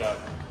just finish up.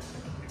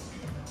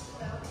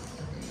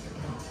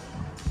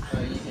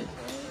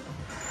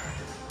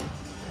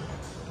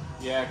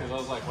 Yeah, because I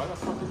was like, why the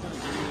fuck is it going to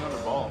give me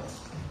another ball?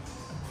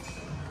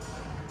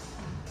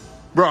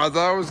 Bro, I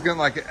thought I was getting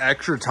like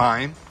extra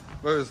time,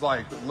 but it was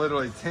like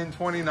literally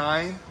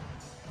 $10.29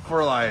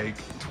 for like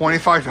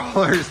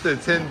 $25 to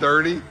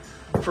 $10.30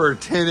 for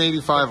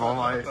 $10.85. I'm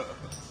like,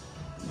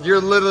 you're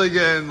literally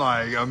getting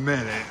like a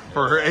minute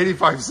for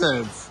 85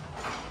 cents.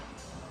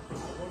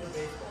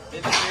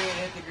 Hit the green,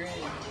 hit the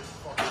green.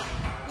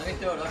 Let me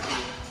throw it up to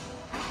you.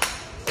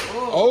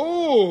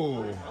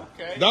 Oh,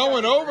 okay. That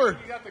went over. You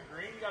got the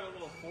green, you got a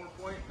little 4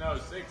 point, no,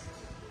 6.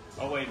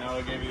 Oh wait, no,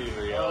 it gave you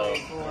the yellow.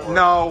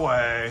 No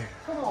way.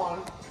 Come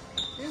on.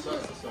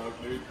 Sucks to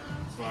suck, dude.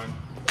 It's fine.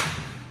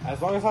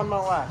 As long as I'm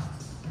not last.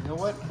 You know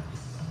what?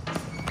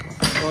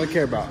 That's all I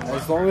care about.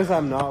 As long as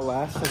I'm not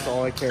last, that's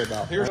all I care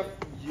about. Here.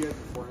 You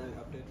have the Fortnite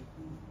updated?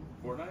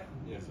 Fortnite?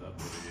 Yes,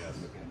 updated, yes.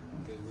 Okay.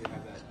 Because we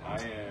have that. I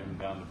am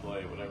down to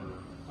play whatever.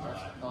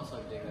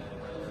 Also, dig that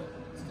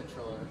it's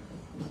controller.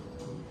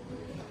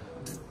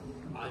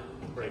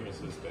 Brave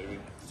assist, baby.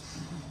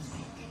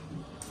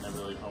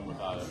 Never leave home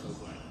without it.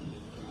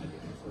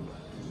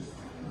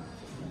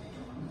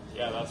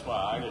 Yeah, that's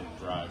why I didn't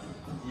drive.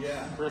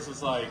 Yeah. Chris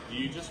is like, do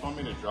you just want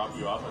me to drop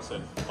you off? I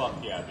said, fuck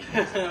yeah,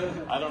 because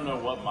I don't know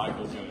what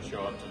Michael's going to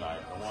show up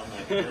tonight. The one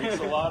that drinks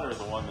a lot or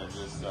the one that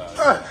just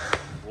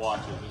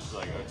watches. It's just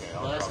like, okay,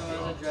 I'll Last drop time you I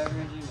was off. at driving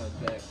regime, my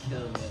back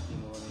killed me at the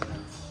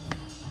morning.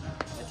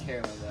 I tear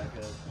my back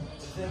up.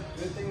 The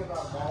good thing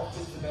about golf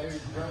is the better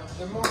you drunk.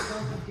 The more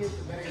drunk you get,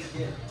 the better you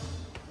get.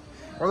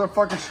 Where the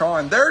fuck is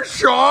Sean? There's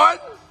Sean!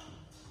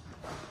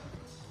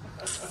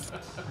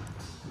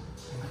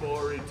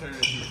 Full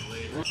eternity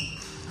later.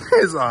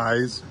 His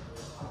eyes.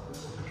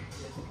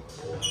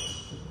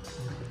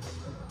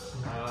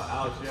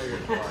 Alex, yeah, you're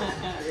twice. I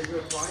gotta do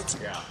it twice?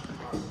 Yeah.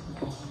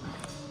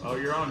 Oh,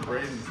 you're on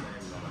Braden's name,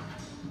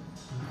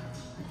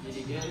 though. Did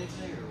you get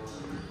anything or what?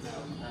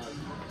 No.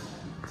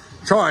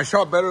 Sean, I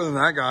shot better than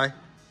that guy.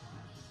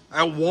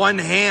 At one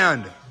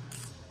hand. Who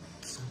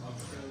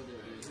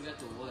got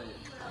the what?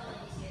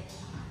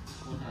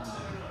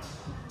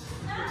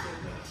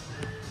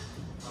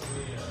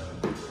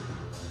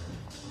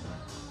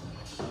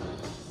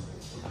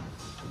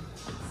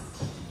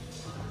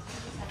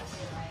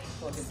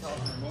 Fucking talk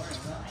in the morning,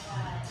 huh?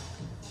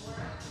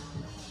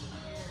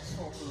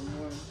 Talk in the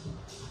morning.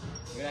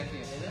 You actually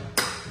hit it?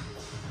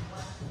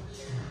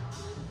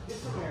 Get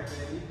some air,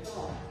 baby. Come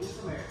on, get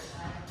some air.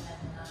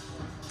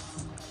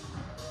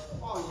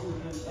 Oh,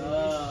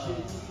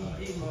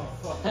 you shit,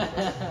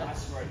 motherfucker. I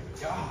swear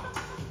to God.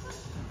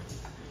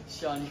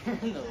 Sean, you're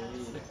in the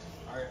lead.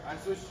 Alright, I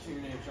switched to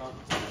your name, Sean.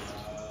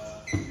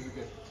 You were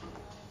good.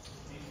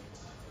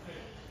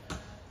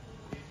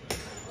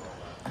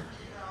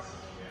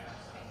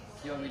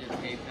 You want me to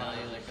PayPal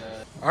you like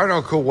a... I don't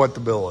know cool what the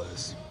bill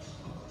is.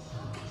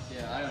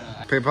 Yeah, I don't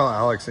know. PayPal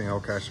Alex and he'll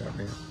cash out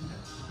me.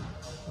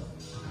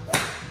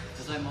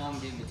 Because my mom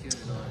gave me $200 to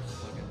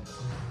fucking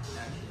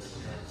actually.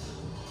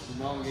 Your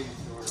mom gave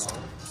you $200.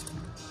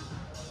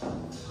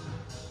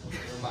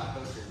 You're my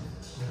hooker.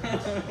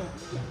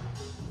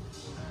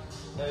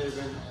 Have you ever get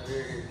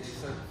your dick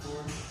sucked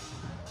before?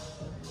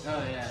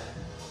 Oh yeah.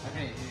 I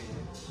can't hear you.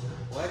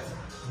 What?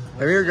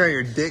 Have you ever got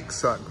your dick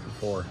sucked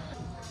before?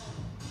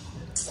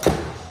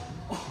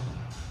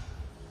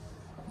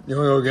 You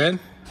wanna go again?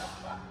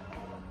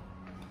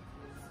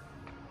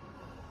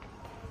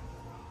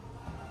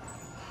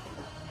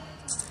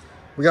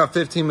 We got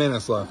 15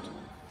 minutes left.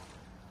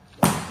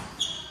 Fucking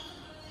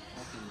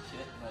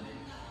shit, buddy.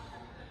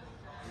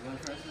 You going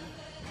for it?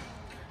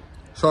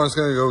 Sean's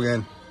gonna go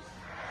again.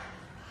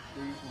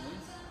 3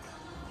 points?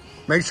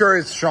 Make sure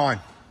it's Sean.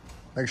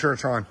 Make sure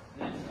it's Sean.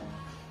 Look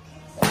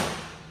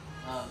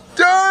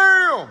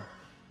Damn! at what?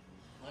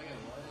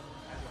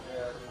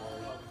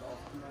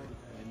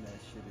 And that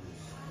shit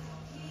is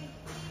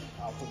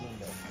out the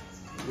window.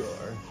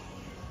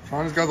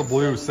 Sean's got the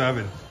blue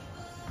 7.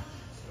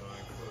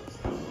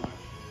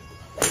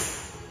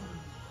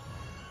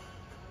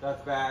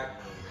 That's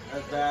back.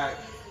 That's back.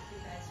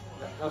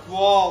 That's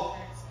wall.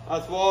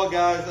 That's wall,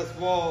 guys. That's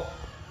wall.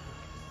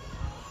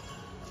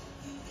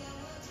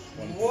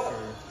 What?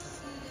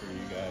 For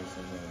you guys,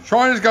 and then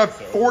Sean has got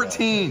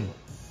 14.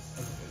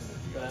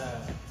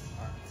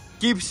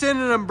 Keep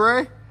sending them,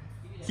 Bray.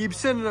 Keep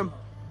sending them.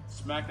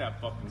 smack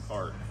that fucking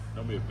cart.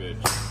 Don't be a bitch.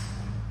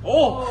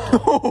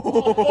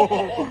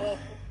 Oh!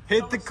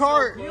 Hit the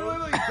cart. You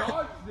literally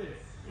dodged it.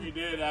 You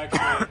did,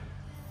 actually.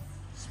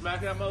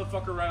 Smack that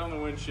motherfucker right on the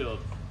windshield.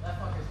 That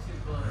fucker's too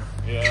close.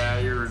 Yeah,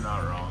 you're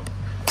not wrong.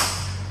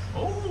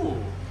 Oh,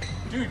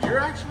 dude, you're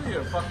actually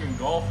a fucking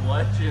golf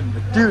legend.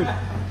 Dude,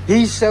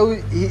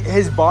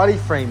 his body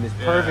frame is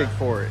perfect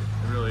for it.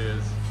 It really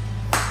is.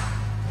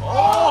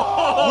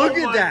 Oh! Look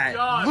at my that.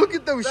 God. Look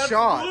at those That's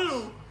shots.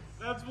 Blue.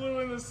 That's blue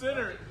in the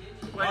center.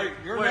 Wait, Hey,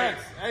 you're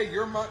next. Hey,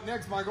 you're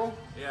next, Michael.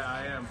 Yeah,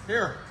 I am.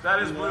 Here.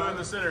 That is blue in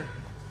the center.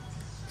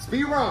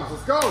 Speed rounds.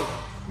 Let's go.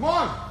 Come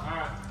on. All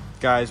right.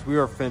 Guys, we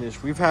are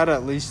finished. We've had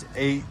at least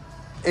eight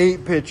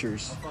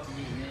pitchers.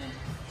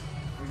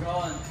 We're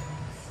going.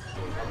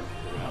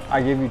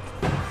 I give you.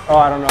 Oh,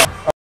 I don't know.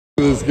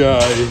 This guy.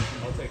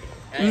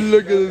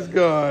 Look at this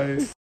guy.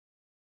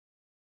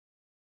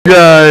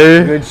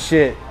 Good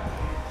shit.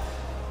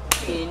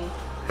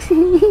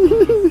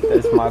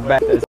 That's my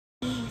bad.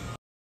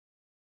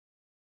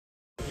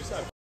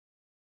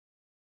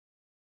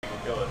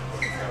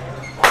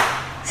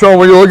 Sean,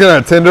 were you looking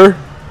at Tinder?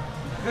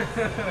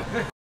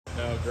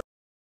 No, girl.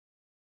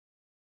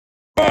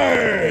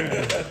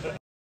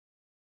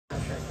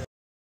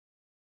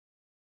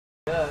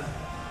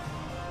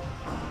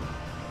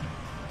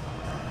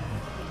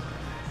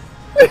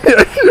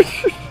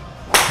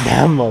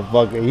 That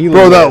motherfucker. He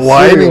Bro, looked that like a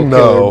lighting, serial killer,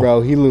 though.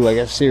 bro. He looked like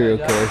a serial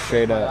killer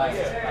straight up.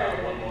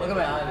 Look at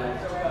my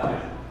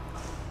eyes.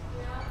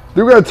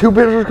 Do we got 2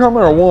 pitchers coming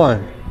or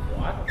 1?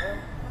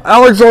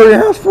 Alex already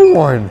asked for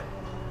 1.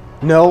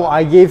 No,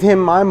 I gave him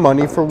my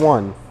money for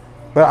one.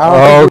 But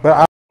I don't think,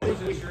 I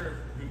wasn't sure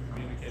who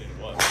communicated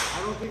what.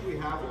 I don't think we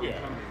have one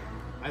coming.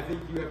 I think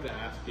you have to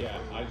ask. Yeah,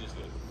 I just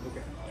did.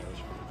 Okay.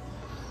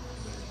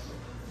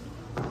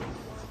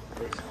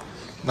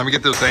 Let me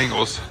get those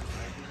angles.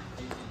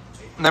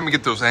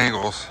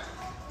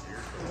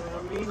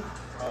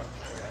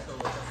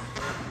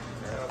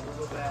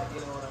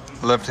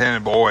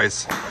 Left-handed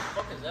boys.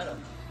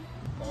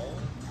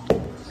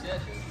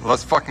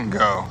 Let's fucking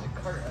go.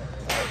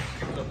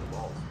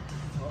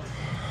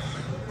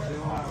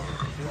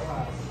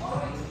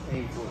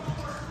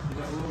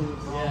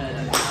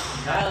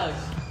 Alex,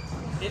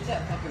 hit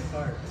that fucking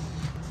cart.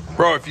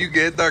 Bro, if you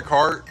get that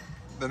cart,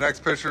 the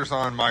next pitcher's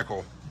on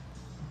Michael.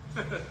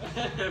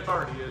 It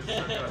already is. So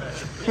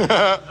go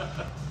ahead.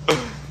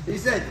 He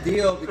said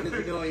deal because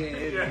you know he ain't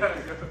hit it.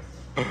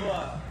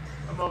 Yeah.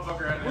 A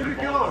motherfucker had to hit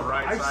the ball on the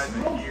right side of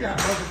the gear.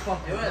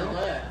 It went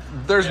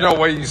left. There's no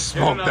way you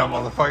smoked that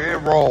motherfucker. It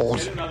rolled.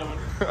 Hit another one.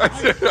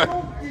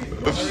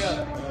 Hurry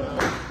up.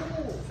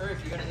 Hurry if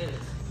you're gonna hit it.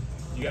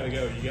 You gotta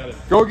go. You gotta.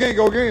 Go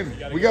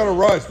again. We gotta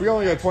rush. We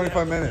only got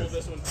 25 minutes. Pull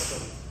this one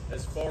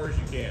as far as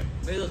you can.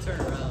 Maybe they'll turn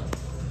around.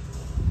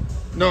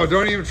 No,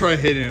 don't even try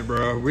hitting it,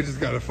 bro. We just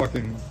gotta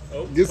fucking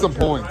Oh, get some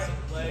put your points.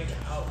 Right leg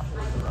out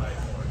towards the right.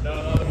 No,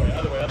 other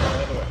way.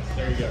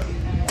 There you go.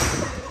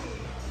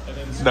 And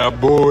then scoot That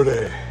up, booty.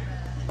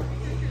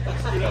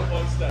 scoot up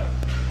one step.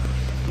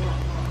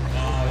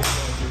 Oh, it's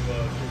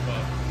going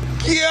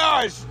too low.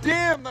 Gosh,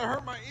 damn, that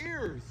hurt my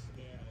ears.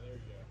 Yeah, there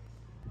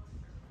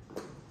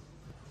you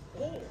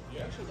go. Oh, you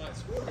actually might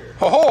score here.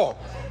 Ho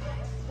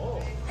Oh,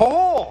 ho.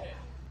 oh,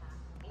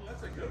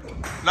 that's a good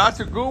one. That's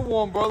a good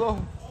one,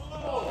 brother.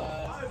 Oh,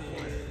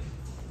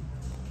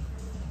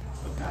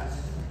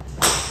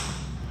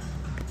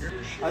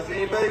 Has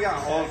anybody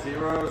got all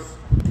zeros?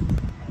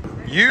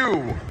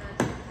 You.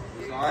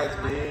 Besides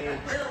me.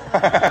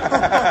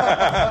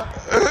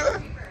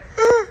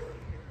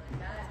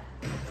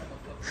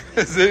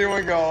 Has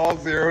anyone got all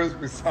zeros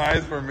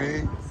besides for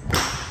me?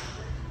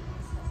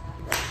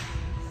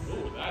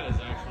 oh, that is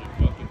actually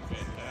fucking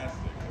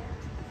fantastic.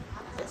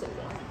 That's a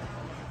one.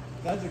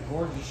 That's a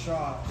gorgeous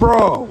shot.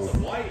 Bro.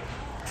 White.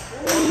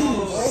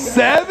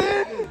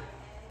 7?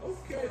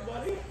 Okay,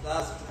 buddy.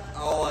 That's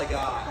all I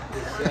got.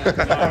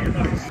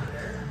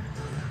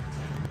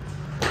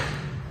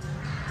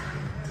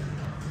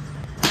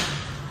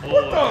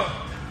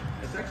 Oh,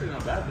 it's actually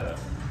not bad though.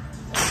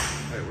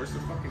 Wait, where's the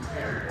fucking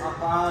camera? I'm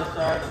finally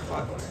starting to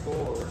fucking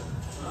score.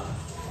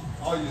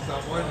 I'll use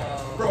that one.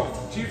 Bro,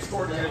 Chiefs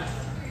scored again.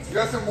 You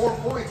got some more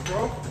points,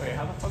 bro. Wait,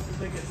 how the fuck did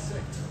they get 6?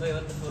 Wait,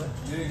 what the fuck?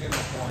 You didn't get no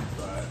points,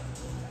 but.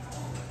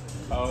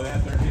 Oh, they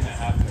had 13 and a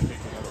half and they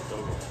kicked another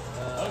field goal.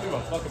 I don't give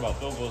a fuck about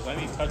field goals. I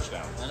need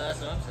touchdowns. I know, that's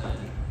what I'm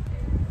saying.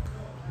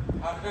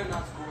 How did I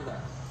not score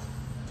that?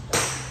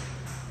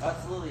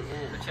 That's literally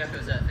in. The check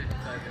was at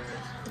 55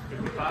 yards.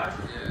 55?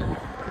 Yeah.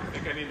 I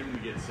think I need him to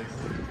get 60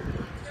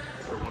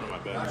 for one of my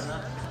bets.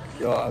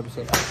 Yo, I'm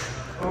so.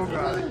 Oh,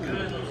 God.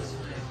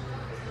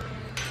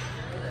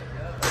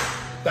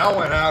 That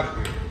went out of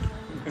you.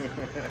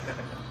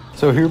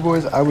 So here,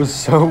 boys, I was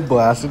so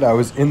blasted, I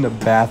was in the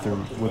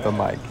bathroom with a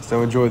mic.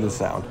 So enjoy the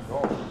sound.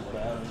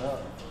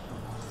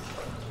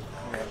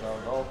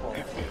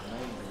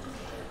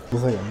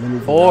 It's like a mini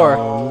 4. I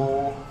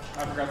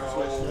forgot to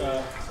switch,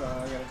 so I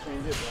gotta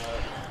change it.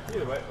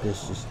 Either way.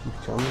 Just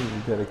tell me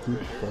you gotta keep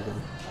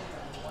fucking.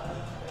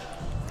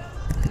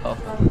 I'm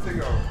gonna take a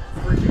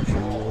freaking In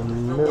ball. the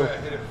There's no middle. way I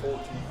hit it 14-5.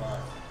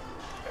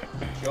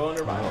 Go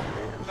under my No.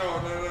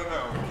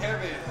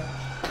 Kevin,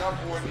 that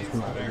boy needs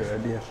Not an a good extra.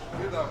 idea.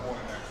 Give that boy an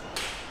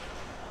extra.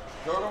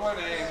 Go to my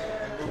name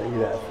and move Take the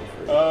that ball. for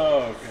free.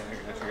 Oh, okay.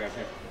 I got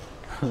you.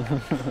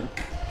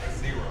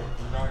 0.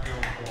 You're not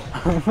giving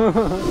points.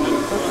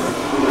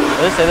 Did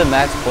they say the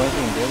max point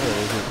can give, or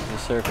is it the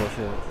circle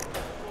shit?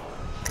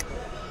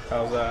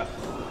 How's that?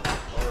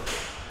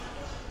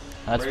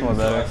 That's Braden more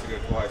still better. has to go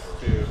twice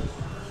too.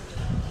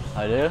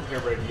 I do? Here,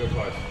 Braden, go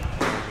twice.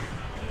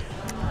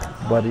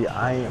 Buddy,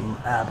 I am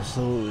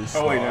absolutely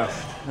Oh wait, no.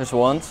 Just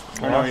once?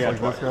 Oh, no, yeah, like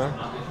twice. this guy?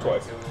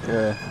 Twice.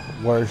 Yeah.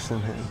 Worse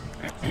than him.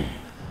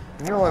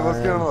 You're like, let's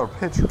get another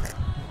picture.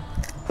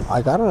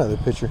 I got another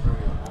picture.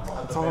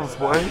 It's on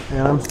display.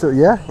 And I'm still,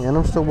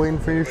 I'm still waiting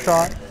for your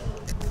shot.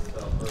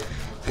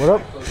 What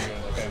up?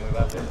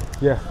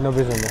 Yeah,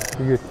 nobody's in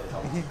there. You're good.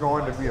 He's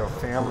going to be a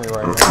family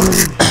right now.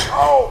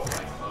 Oh!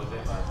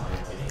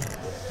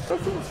 That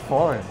seems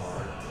fun.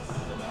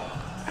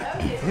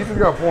 He just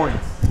got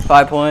points.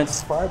 5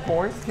 points. 5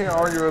 points? Can't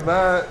argue with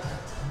that.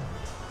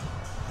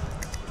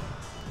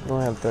 We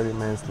only have 30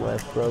 minutes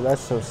left, bro.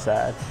 That's so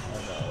sad.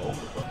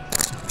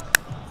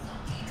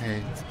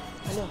 Hey.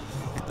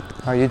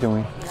 How you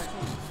doing?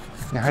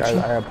 Guys,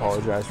 I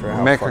apologize for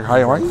how Make fucking how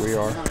you drunk like? we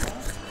are.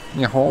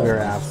 Yeah, hold. We're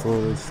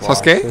absolutely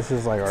sloshed. Sasuke? This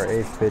is like our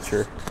 8th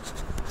pitcher.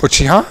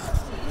 Uchiha?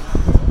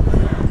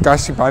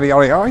 Gashi body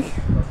ali.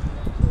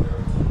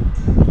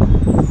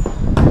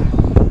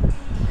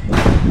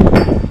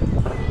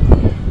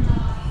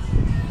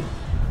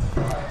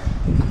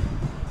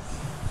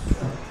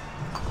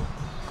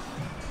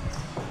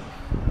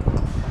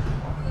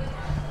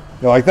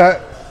 You like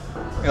that?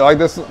 You like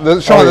this?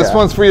 Sean, this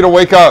one's for you to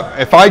wake up.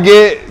 If I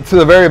get to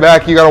the very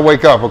back, you gotta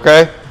wake up,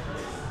 okay?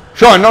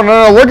 Sean, no,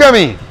 look at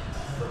me.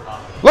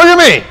 Look at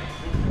me.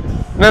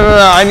 No,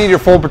 I need your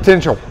full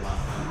potential.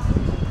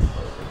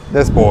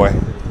 This boy.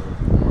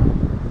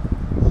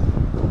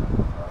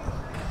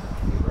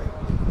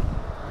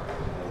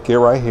 Get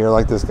right here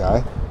like this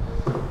guy.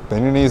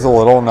 Bend your knees a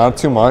little, not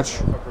too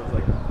much.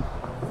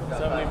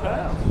 70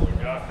 pounds.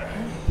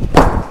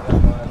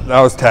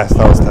 That was test.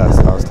 That was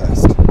test. That was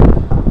test.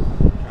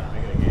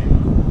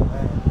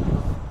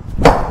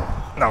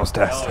 That was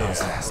test. That was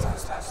test. That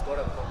was test.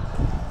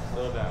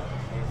 Slow down.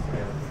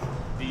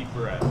 Deep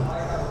breath.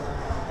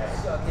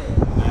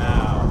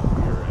 Now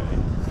you're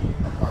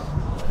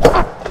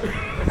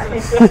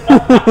ready.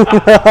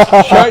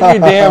 Shut your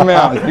damn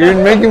mouth. You're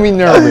making me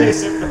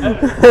nervous.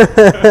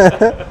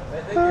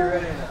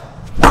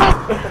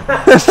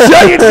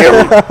 Shut your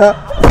damn mouth.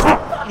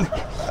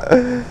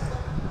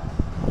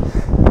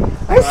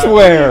 I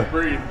swear.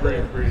 Breathe.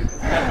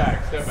 Step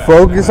back.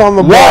 Focus on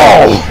the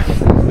ball.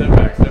 Step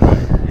back.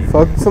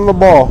 Focus on the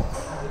ball.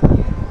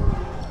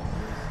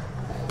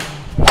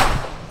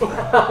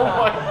 Oh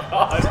my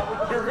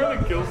god. You're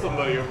gonna kill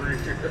somebody over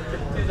here.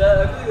 Dude,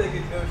 I feel like they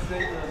could go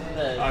straight to the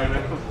net. I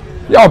know.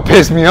 Y'all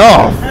pissed me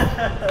off.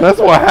 That's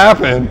what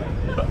happened.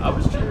 I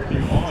was cheering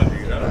you on,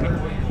 dude. I don't know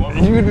what you want.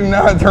 You did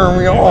not turn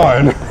me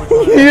on.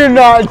 You did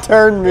not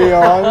turn me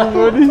on.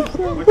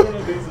 Which one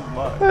of these is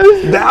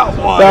mine? That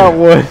one. That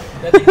one.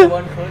 That's the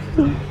one closest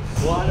to you.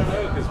 Well, I don't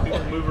know, because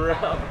people move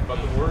around. I'm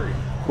fucking worried.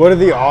 What are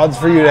the odds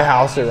for you to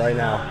house it right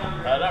now?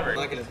 Not very.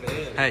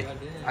 Hey,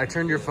 I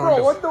turned your phone Bro,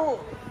 to... what the?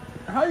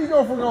 How you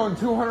go from going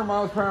 200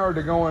 miles per hour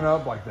to going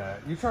up like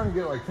that? You trying to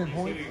get like 10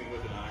 points? Hitting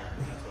with an iron,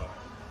 that's why.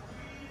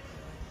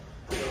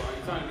 So, are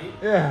you talking to me?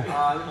 Yeah.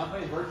 I'm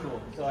playing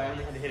virtual, so I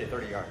only had to hit it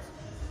 30 yards.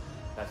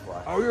 That's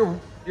why. Oh,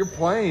 you're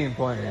playing.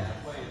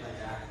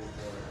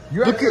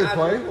 You actually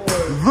play?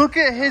 Look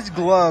at his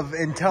glove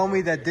and tell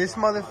me that this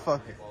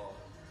motherfucker...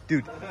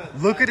 Dude,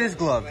 look at his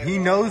glove. He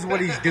knows what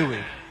he's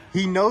doing.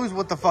 He knows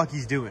what the fuck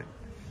he's doing.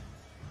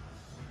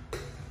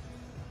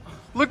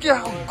 Look at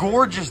how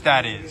gorgeous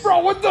that is. Bro,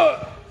 what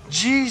the?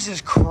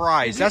 Jesus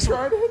Christ. Did you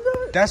try to hit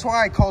that? That's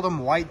why I called him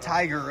White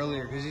Tiger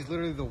earlier, because he's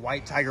literally the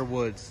White Tiger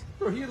Woods.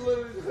 Bro, he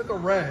literally just hit the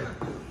red.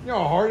 You know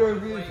how hard it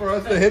would be for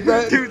us to hit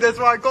that? Dude, that's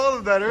why I called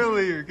him that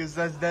earlier, because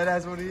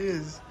that's what he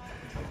is.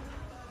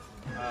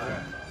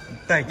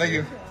 Thank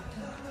you.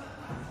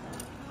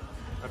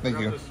 Thank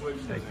you. To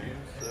switch the names,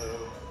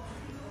 so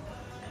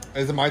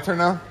Is it my turn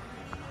now?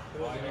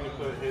 well, I need to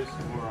put his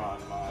score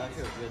on mine.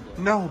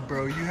 No,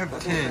 bro, you have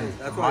 10.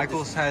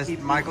 Michael has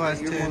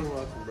 10.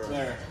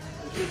 There.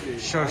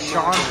 So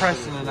Sean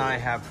Preston and I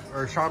have,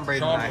 or Sean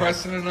Braden and I Sean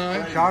Preston and I?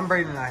 have. Sean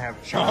Braden and I have.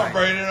 Sean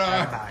Braden and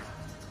I. 9.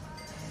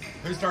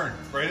 Whose turn?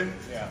 Braden?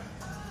 Yeah.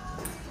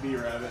 B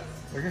rabbit.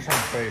 Look at Sean's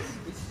face.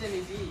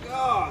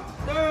 God,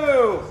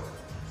 no!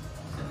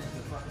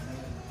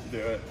 Do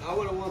it. I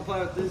wouldn't want to play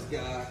with this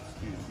guy.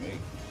 Excuse me.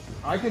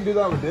 I can do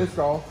that with disc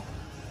golf.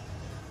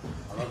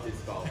 I love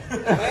disc golf.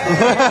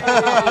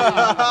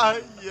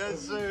 Yes,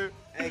 sir.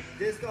 Hey,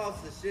 disc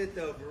golf's the shit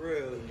though, for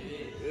real.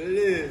 It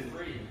is.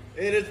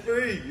 And it's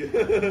free.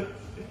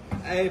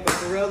 Hey, but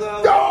for real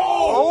though.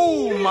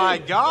 Oh my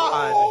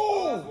God.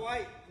 Oh,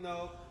 white.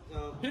 No.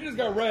 He just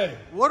got red.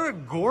 What a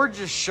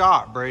gorgeous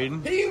shot,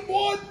 Braden. He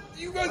won.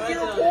 You got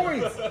 0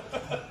 points.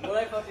 What'd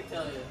I fucking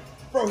tell you?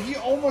 Bro, he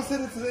almost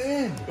hit it to the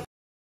end.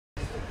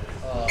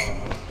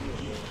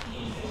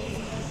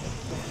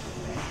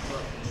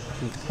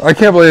 I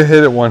can't believe I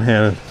hit it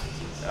one-handed.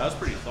 That was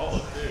pretty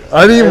solid, too.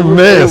 I didn't even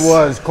miss. It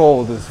was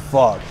cold as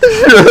fuck.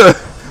 It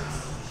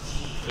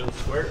was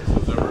square because it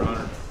was over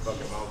 100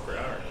 fucking miles per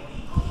hour.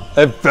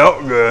 It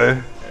felt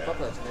good. Fuck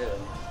that's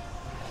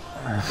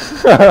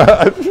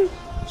good.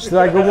 Should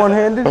I go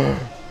one-handed?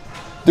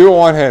 Do it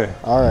one-handed.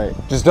 All right.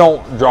 Just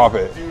don't drop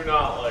it. Do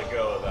not let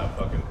go of that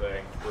fucking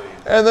thing, please.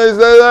 And they say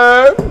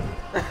that.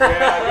 Yeah, go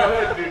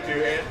ahead and do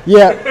two-hand.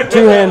 Yeah,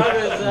 two-hand.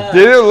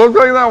 Did it look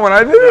like that when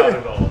I did it? Not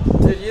at all.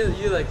 Dude,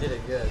 you like did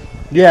it good.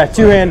 Yeah,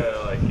 two-hand.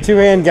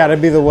 Two-hand gotta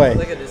be the way.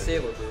 Like a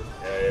disabled dude.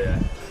 Yeah.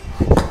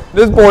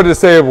 This boy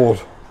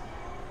disabled.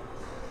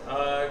 Go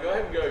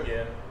ahead and go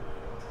again.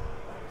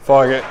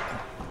 Fuck it.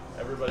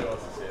 Everybody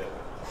wants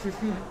to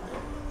see it.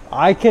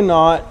 I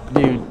cannot,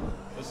 dude.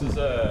 This is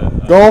a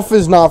Golf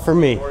is not for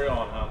me. tutorial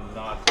on how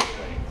not to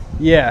swing.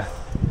 Yeah.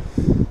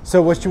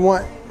 So what you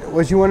want?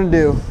 What you want to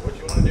do? What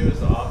you want to do is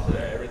the opposite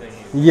of everything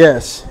he's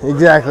Yes,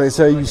 exactly.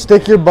 So you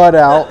stick your butt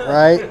out,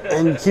 right,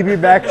 and you keep your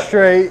back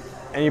straight,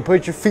 and you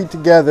put your feet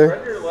together.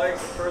 Spread your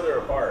legs further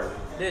apart.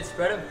 Dude,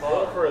 spread them A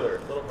little further,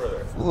 a little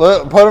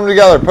further. Put them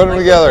together. Put them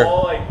together.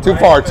 Ball, like, Too right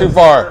far. in Too the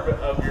far. center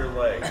of your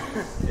leg.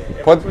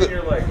 Put Between the,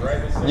 your leg, right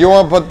in the center. you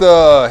want to put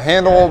the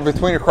handle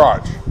between your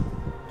crotch.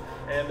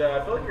 And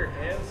I feel like your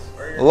hands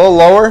are A little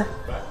lower.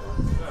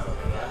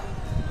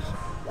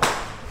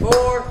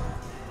 Four.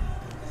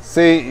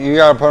 See, you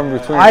gotta put them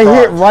between. I your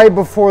hit crotch. right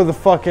before the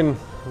fucking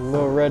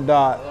little red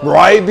dot.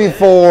 Right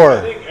before.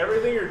 I think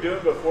everything you're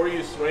doing before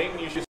you swing,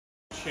 you should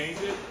change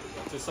it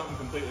to something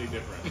completely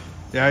different.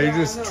 Yeah, you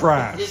just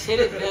trash. Just hit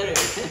it better.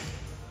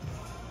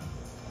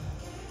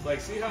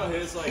 Like, see how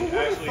his like Who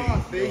actually would've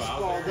thought go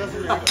baseball out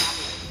there? doesn't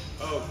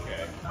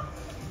Okay.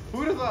 Who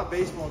would have thought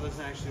baseball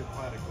doesn't actually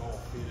apply to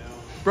golf, you know?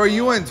 Bro,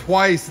 you went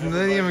twice and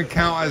they didn't even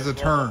count as a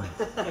turn.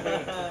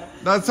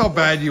 That's how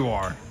bad you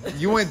are.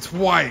 You went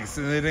twice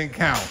and they didn't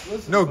count.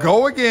 No,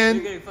 go again.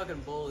 You're getting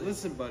fucking bullied.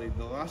 Listen, buddy,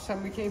 the last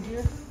time we came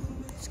here,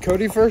 it's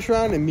Cody first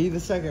round and me the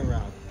second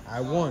round. I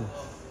won.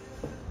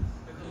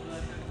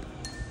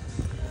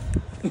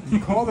 You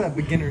can call that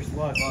beginner's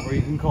luck, or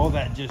you can call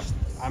that just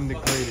I'm the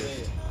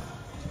greatest.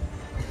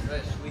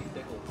 Right, sweet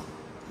pickle.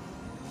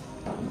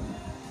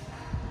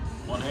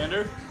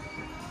 One-hander?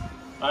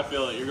 I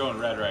feel it. You're going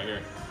red right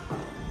here.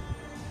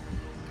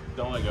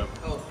 Don't let go.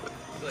 Oh,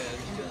 wait, I'm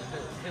just doing a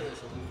Hitler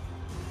salute.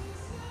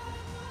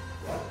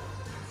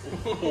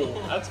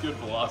 Oh, that's good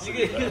velocity.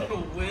 You get though. a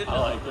win I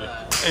like on it.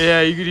 that.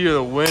 Yeah, you could hear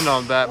the win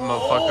on that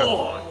motherfucker.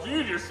 Oh,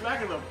 dude, you're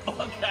smacking the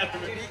fuck out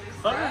of it.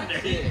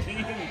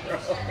 118, bro.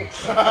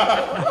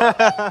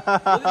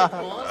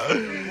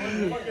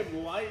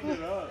 Fucking lighten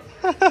it up.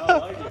 I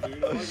like it,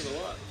 dude. I like it a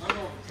lot.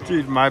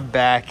 Dude, my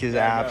back is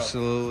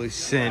absolutely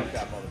sent.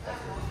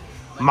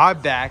 My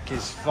back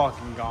is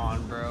fucking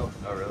gone, bro.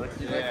 Oh, really?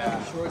 Yeah.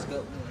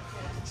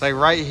 It's like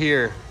right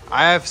here.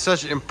 I have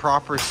such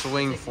improper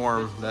swing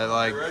form that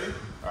like. Ready?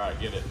 All right,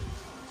 get it.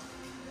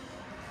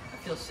 I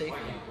feel safer.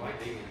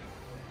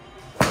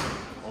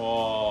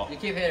 Oh. You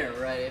keep hitting it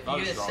right. If you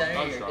get it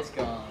center, it's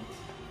gone.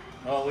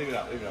 Oh, leave it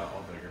out. Leave it out.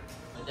 I'll take her.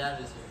 My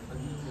dad is here.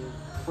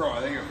 Bro,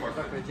 I think it's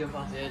Fuck, I jump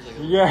off the edge like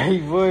a Yeah,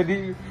 he would.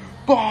 He,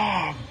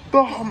 bomb,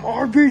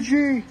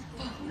 RPG.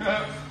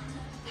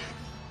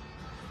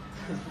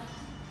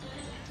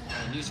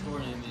 And you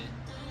scored in me.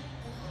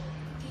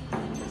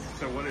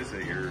 So what is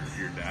it? Your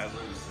dad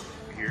lives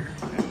here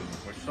in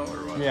Wichita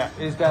or what? Yeah,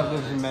 his dad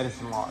lives in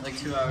Medicine Lodge. Like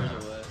 2 hours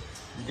away.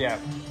 Yeah,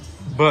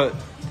 but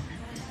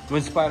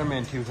when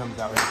Spider-Man 2 comes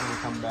out, he's gonna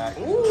come back.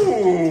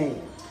 Ooh.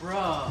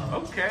 Bro.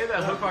 Okay,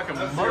 that looked like a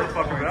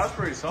motherfucker, but that's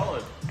pretty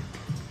solid.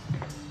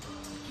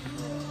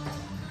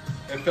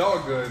 It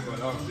felt good, but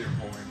that was 0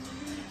 points.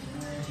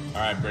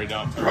 All right, break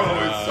down. Bro,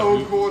 it's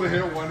so cool to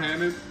hit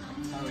one-handed.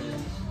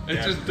 It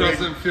just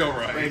doesn't feel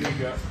right. There you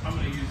go. I'm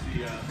gonna use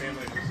the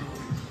family facility.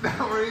 I'm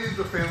gonna use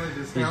the family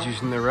discount. He's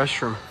using the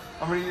restroom.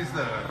 I'm gonna use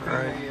the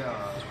family.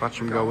 Let's watch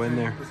him go in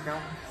there.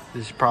 Discount.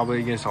 This is probably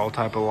against all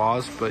type of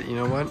laws, but you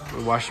know what?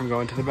 We watched him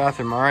go into the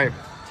bathroom. All right,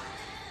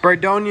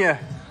 Bradonia.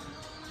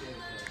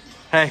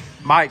 Hey,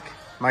 Mike.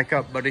 Mike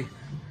up, buddy.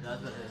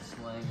 That's what it's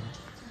slang.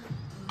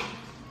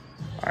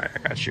 All right, I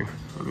got you.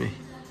 Let me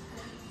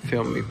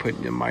film me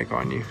putting the mic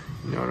on you.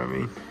 You know what I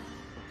mean?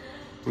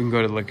 We can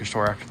go to the liquor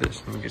store after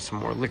this and get some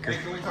more liquor.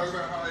 Hey, can we talk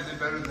about how I did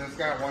better than this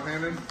guy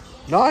one-handed?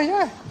 No,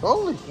 yeah,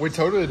 totally. We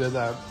totally did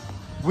that.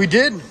 We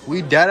did.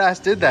 We dead ass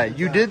did that.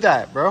 You did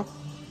that, bro.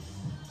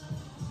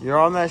 You're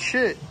on that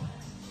shit.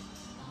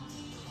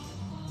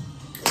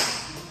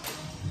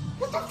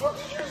 What the fuck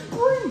did you just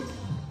bring?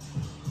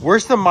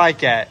 Where's the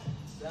mic at?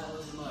 That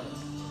was the mic.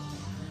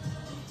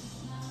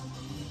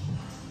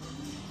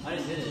 I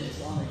didn't hit it.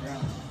 It's on the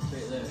ground. It's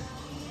right there. It's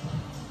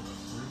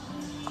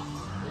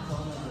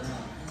on the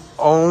ground.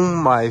 Oh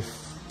my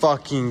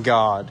fucking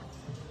god.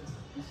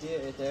 You see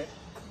it right there?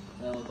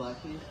 That little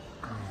black piece?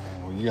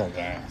 Oh, you gotta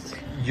ask.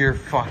 You're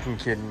fucking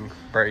kidding me.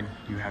 Braden,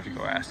 you have to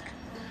go ask.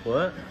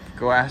 What?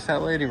 Go ask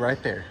that lady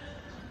right there.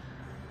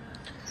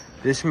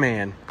 This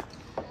man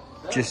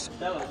just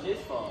That was his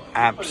fault. He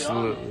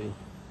absolutely.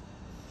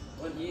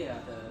 What do you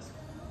have to ask?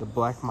 The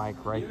black mic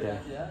right You would there.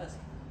 have to ask.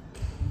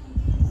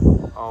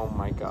 Oh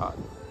my god.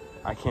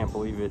 I can't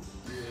believe it.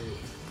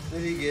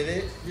 Did he get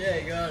it? Yeah,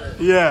 you got it.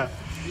 Yeah.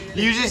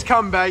 You just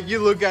come back, you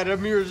look at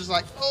him, you're just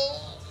like,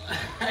 oh.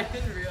 I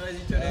didn't realize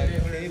you took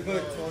it. Can you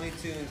put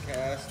 22 in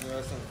cash and the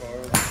rest on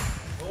cards?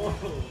 Oh.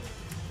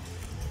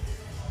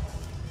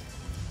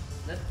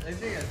 I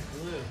think that's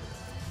blue.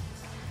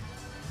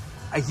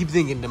 I keep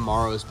thinking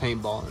tomorrow's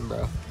paintballing,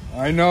 bro.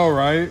 I know,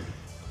 right?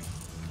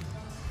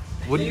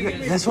 What do you?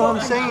 That's what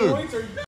I'm saying.